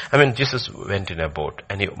time. I mean, Jesus went in a boat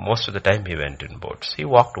and most of the time he went in boats. He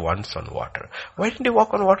walked once on water. Why didn't he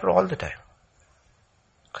walk on water all the time?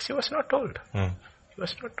 Because he was not told. He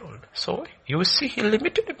was not told. So, you see, he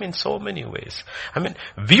limited him in so many ways.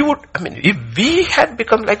 If we had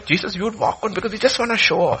become like Jesus, we would walk on because we just want to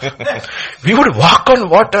show off. We would walk on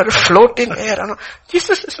water, float in air.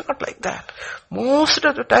 Jesus is not like that. Most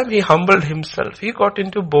of the time he humbled himself. He got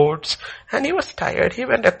into boats and he was tired. He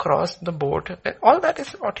went across the boat and all that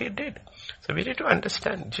is what he did. So we need to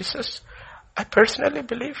understand Jesus, I personally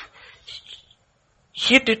believe,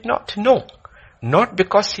 he did not know. Not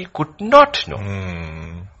because he could not know.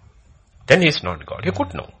 Then he is not God. He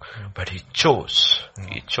could know. But he chose.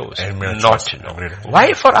 He chose not to know.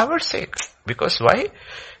 Why? For our sake. Because why?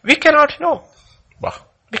 We cannot know.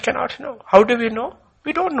 We cannot know. How do we know?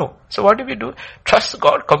 We don't know. So what do? Trust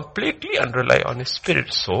God completely and rely on His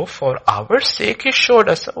Spirit. So for our sake, He showed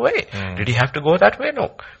us a way. Did He have to go that way?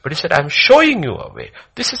 No. But He said, I'm showing you a way.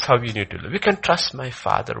 This is how you need to live. You can trust my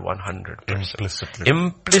Father 100%.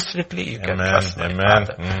 Implicitly you can trust my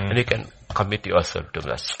Father. And you can commit yourself to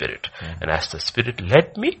the Spirit. And as the Spirit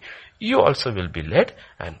led me, you also will be led.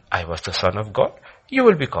 And I was the Son of God. You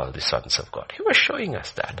will be called the sons of God. He was showing us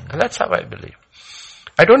that. And that's how I believe.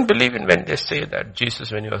 I don't believe in when they say that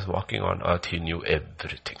Jesus, when he was walking on earth, he knew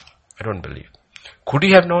everything. I don't believe. Could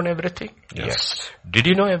he have known everything? Yes. Did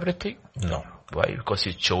he know everything? No. Why? Because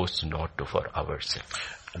he chose not to for our sake.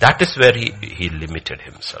 That is where he limited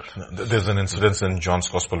himself. There's an incident in John's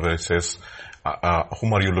Gospel where it says,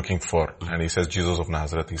 whom are you looking for? And he says, Jesus of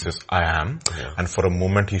Nazareth. He says, I am. Yeah. And for a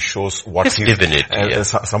moment he shows what his divinity.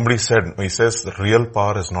 Somebody said, he says, the real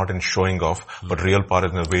power is not in showing off, but real power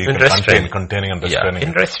is in the way you can containing and restraining.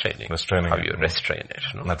 In restraining. Restraining. How you restrain it.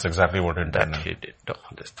 No? That's exactly what it did. That he did. No,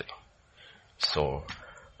 this thing. So,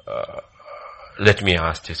 let me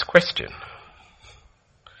ask this question.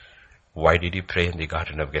 Why did he pray in the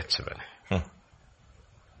Garden of Gethsemane?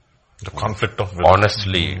 The conflict of will.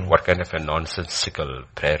 Honestly, what kind of a nonsensical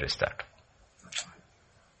prayer is that?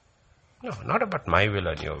 No, not about my will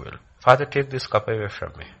and your will. Father, take this cup away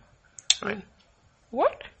from me. I mean,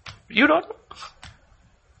 what? You don't know?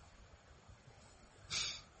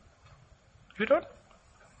 You don't know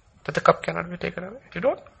that the cup cannot be taken away? You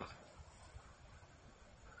don't?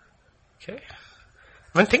 Okay.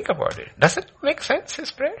 I mean, think about it. Does it make sense,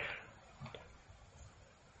 his prayer?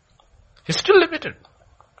 He's still limited,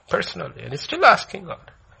 personally, and he's still asking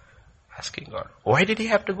God. Asking God. Why did he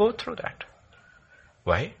have to go through that?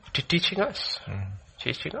 Why? Teaching us.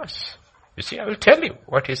 Teaching us. You see, I will tell you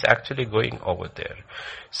what is actually going over there.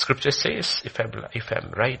 Scripture says, if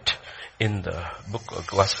I'm right, in the book of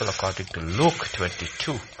Gospel according to Luke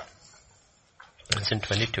 22. It's in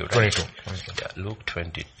 22, right? 22. Yeah, Luke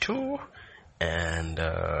 22 and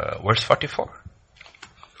verse 44.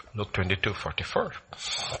 Luke 22, 44.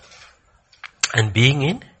 And being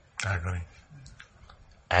in?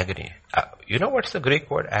 Agony. You know what's the Greek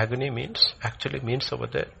word agony means? Actually means over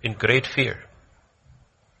there, in great fear.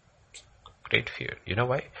 Great fear. You know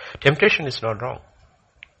why? Temptation is not wrong.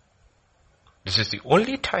 This is the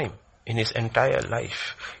only time in his entire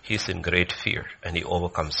life he's in great fear and he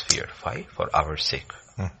overcomes fear. Why? For our sake.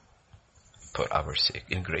 For our sake,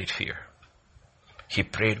 in great fear. He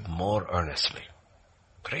prayed more earnestly.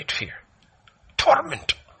 Great fear.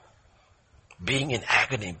 Torment. Being in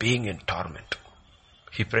agony, being in torment.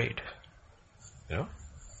 He prayed. You know?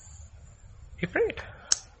 He prayed.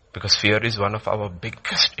 Because fear is one of our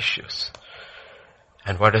biggest issues.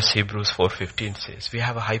 And what does Hebrews 4:15 says? We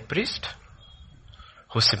have a high priest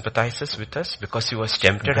who sympathizes with us because he was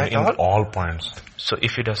tempted at all points. So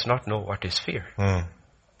if he does not know what is fear,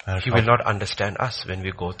 he will not understand us when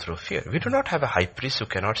we go through fear. We do not have a high priest who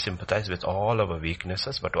cannot sympathize with all our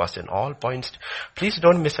weaknesses, but was in all points. Please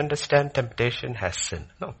don't misunderstand temptation as sin.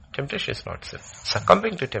 No, temptation is not sin.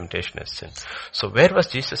 Succumbing to temptation is sin. So where was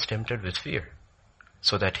Jesus tempted with fear?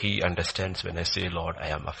 So that he understands when I say, Lord, I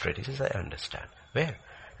am afraid. He says, I understand. Where?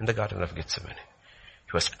 In the Garden of Gethsemane.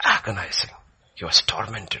 He was agonizing. He was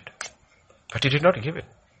tormented. But he did not give in.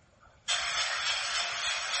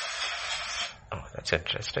 Oh, that's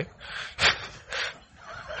interesting.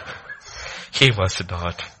 He was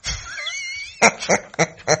not.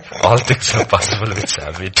 All things are possible with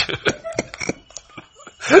Savage.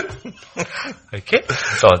 Okay?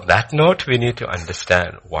 So on that note, we need to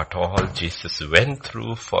understand what all Jesus went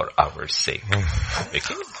through for our sake. Okay?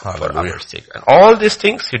 For our sake. And all these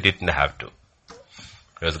things he didn't have to.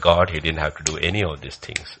 Because God, he didn't have to do any of these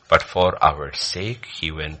things. But for our sake,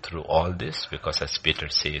 he went through all this because as Peter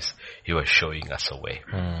says, he was showing us a way.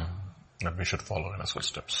 That we should follow in his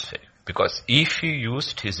footsteps. Because if he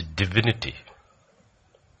used his divinity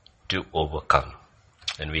to overcome,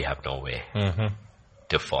 then we have no way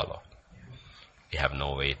to follow. We have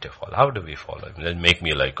no way to follow. How do we follow him? Then make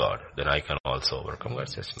me like God. Then I can also overcome. God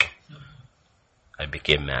says no. I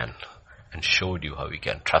became man and showed you how you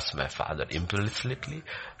can trust my Father implicitly,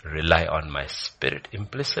 rely on my Spirit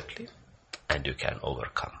implicitly, and you can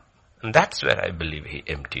overcome. And that's where I believe he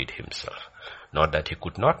emptied himself. Not that he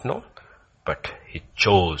could not know, but he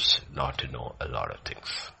chose not to know a lot of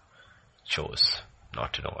things. Chose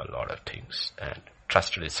not to know a lot of things and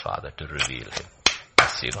trusted his Father to reveal him.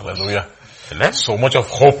 Hallelujah. Amen. So much of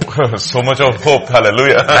hope. So much of hope.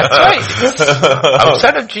 Hallelujah. That's right.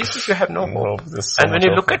 Outside of Jesus, you have no hope. And when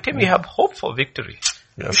you look at him, you have hope for victory.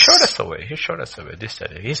 Yes. He showed us a way. He showed us a way. This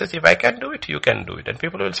Saturday. He says, if I can do it, you can do it. And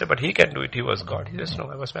people will say, but he can do it. He was God. He says,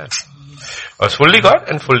 no, I was man. I was fully God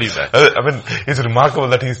and fully man. I mean, it's remarkable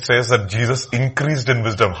that he says that Jesus increased in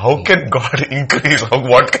wisdom. How can God increase?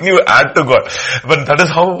 What can you add to God? But that is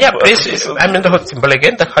how... Yeah, I mean, the whole simple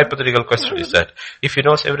again, the hypothetical question is that if he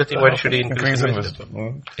knows everything, why should he increase in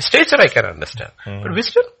wisdom? Stature I can understand. But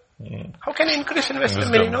wisdom? How can he increase in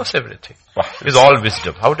wisdom when he knows everything? Wow. With all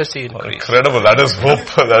wisdom, how does he increase? Incredible, that is hope.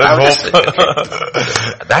 That is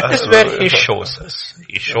hope. That is where he shows us.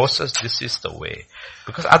 He shows us this is the way.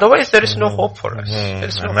 Because otherwise there is no hope for us. There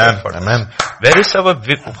is no hope for us. Where is our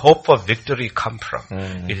hope for victory come from?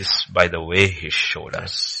 It is by the way he showed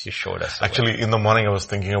us. He showed us. Actually, in the morning I was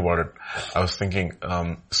thinking about it. I was thinking,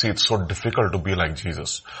 see, it's so difficult to be like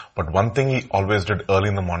Jesus. But one thing he always did early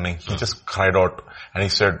in the morning, he just cried out and he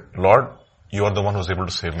said, Lord, you are the one who's able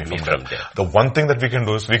to save me from death. The one thing that we can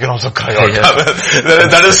do is we can also cry out.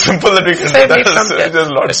 That is simple that we can save me from death.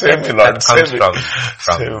 Just, Lord, save me, Lord. Save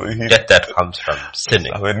me. Death that comes from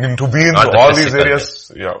sinning. I mean, to be in all these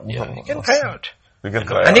areas, you can cry out. We can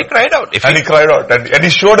cry And out. he cried out. And he cried out. And he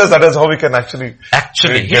showed us that is how we can actually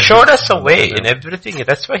he showed us a way in everything.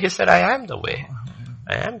 That's why he said, I am the way.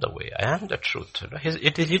 I am the way. I am the truth. You know,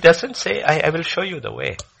 he doesn't say, I will show you the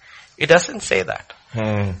way. He doesn't say that.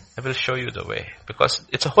 I will show you the way. Because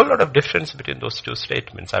it's a whole lot of difference between those two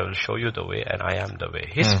statements. I will show you the way and I am the way.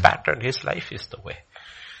 His pattern, his life is the way.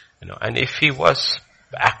 You know, and if he was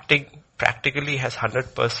acting practically as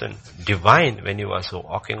 100% divine when he was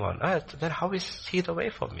walking on earth, then how is he the way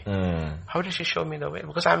for me? How does he show me the way?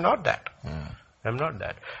 Because I'm not that. I'm not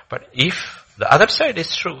that. But if the other side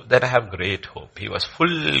is true, then I have great hope. He was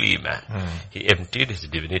fully man. He emptied his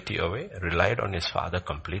divinity away, relied on his Father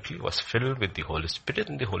completely, was filled with the Holy Spirit,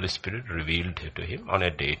 and the Holy Spirit revealed to him on a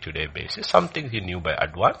day-to-day basis. Some things he knew by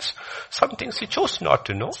advance, some things he chose not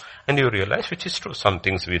to know, and you realize which is true. Some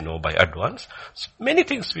things we know by advance, many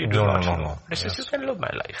things we do not know. This is, you can live my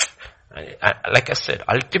life. Like I said,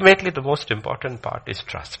 ultimately the most important part is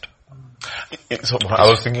trust. So I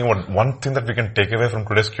was thinking one thing that we can take away from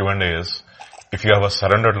today's Q&A is, if you have a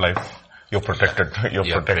surrendered life, you're protected.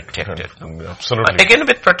 You're protected. Absolutely. Again,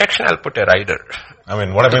 with protection, I'll put a rider. I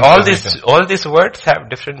mean, what I mean, all these words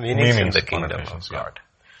have different meanings in the kingdom of God.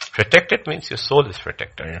 Protected means your soul is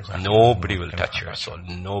protected. Exactly. Nobody will touch your soul.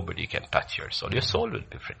 Nobody can touch your soul. Your soul will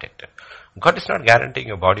be protected. God is not guaranteeing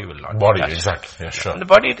your body will not be touched. Exactly. Yeah, sure. And the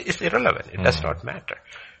body is irrelevant. It does not matter.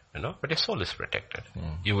 You know, but your soul is protected.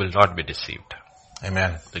 You will not be deceived.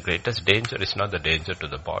 Amen. The greatest danger is not the danger to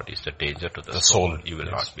the body, it's the danger to the soul. You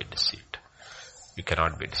will not be deceived. You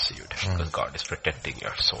cannot be deceived because God is protecting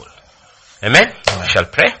your soul. Amen? We shall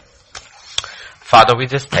pray. Father, we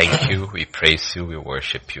just thank you, we praise you, we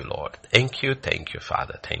worship you, Lord. Thank you,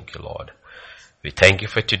 Father. Thank you, Lord. We thank you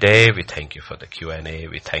for today, we thank you for the Q&A,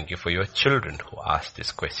 we thank you for your children who ask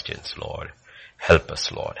these questions, Lord. Help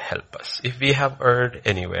us, Lord, help us. If we have erred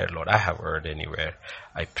anywhere, Lord, I have erred anywhere,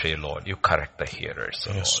 I pray, Lord, you correct the hearers,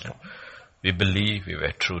 yes, Lord. We believe we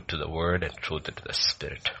were true to the word and true to the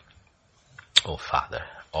Spirit. Oh, Father,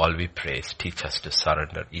 all we pray is teach us to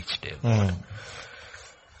surrender each day, Lord.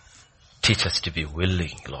 Teach us to be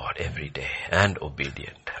willing, Lord, every day and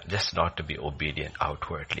obedient. Just not to be obedient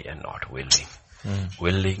outwardly and not willing.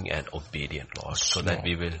 Willing and obedient, Lord, so that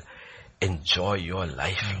we will enjoy your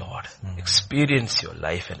life, Lord. Experience your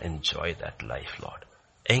life and enjoy that life, Lord.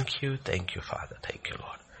 Thank you, Father. Thank you,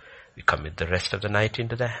 Lord. We commit the rest of the night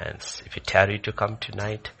into the hands. If you tarry to come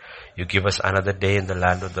tonight, you give us another day in the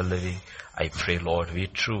land of the living. I pray, Lord, we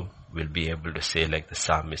too will be able to say like the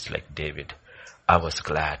psalmist, like David, I was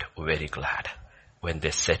glad, very glad, when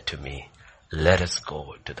they said to me, let us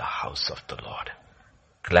go to the house of the Lord.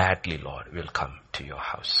 Gladly, Lord, we'll come to your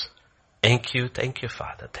house. Thank you,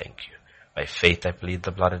 Father. Thank you. By faith, I plead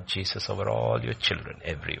the blood of Jesus over all your children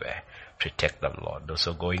everywhere. Protect them, Lord. Those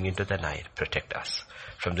who are going into the night, protect us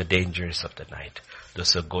from the dangers of the night.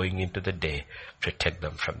 Those who are going into the day, protect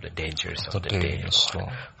them from the dangers of the day,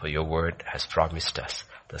 Lord. For your word has promised us,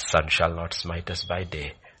 the sun shall not smite us by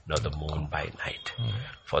day, nor the moon by night.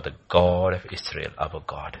 For the God of Israel, our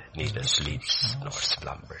God, neither sleeps nor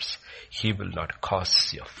slumbers. He will not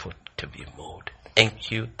cause your foot to be moved.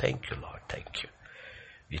 Thank you, Lord. Thank you.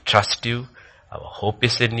 We trust you. Our hope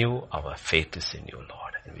is in you. Our faith is in you,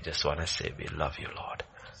 Lord. And we just want to say we love you, Lord.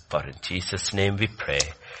 For in Jesus' name we pray.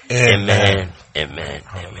 Amen. Amen.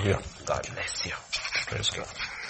 God bless you. Praise God.